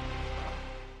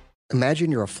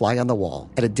 Imagine you're a fly on the wall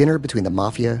at a dinner between the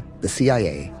mafia, the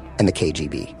CIA, and the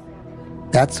KGB.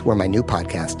 That's where my new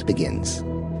podcast begins.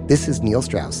 This is Neil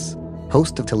Strauss,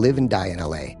 host of To Live and Die in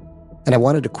LA, and I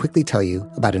wanted to quickly tell you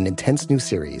about an intense new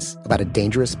series about a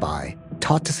dangerous spy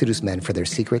taught to seduce men for their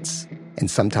secrets and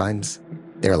sometimes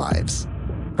their lives.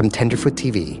 From Tenderfoot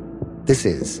TV, this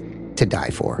is To Die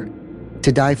For.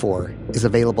 To Die For is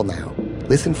available now.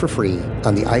 Listen for free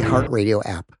on the iHeartRadio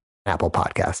app, Apple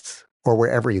Podcasts, or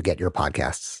wherever you get your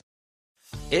podcasts.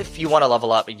 If you want to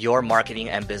level up your marketing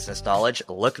and business knowledge,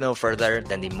 look no further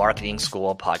than the Marketing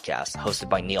School podcast, hosted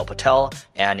by Neil Patel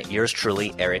and yours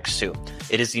truly, Eric Su.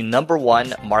 It is the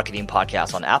 #1 marketing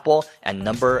podcast on Apple and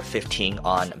number 15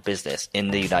 on business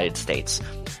in the United States.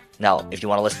 Now, if you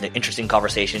want to listen to interesting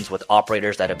conversations with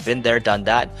operators that have been there, done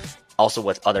that, also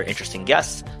with other interesting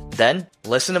guests, then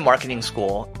listen to Marketing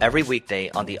School every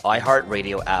weekday on the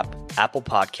iHeartRadio app, Apple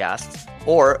Podcasts,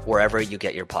 or wherever you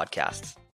get your podcasts.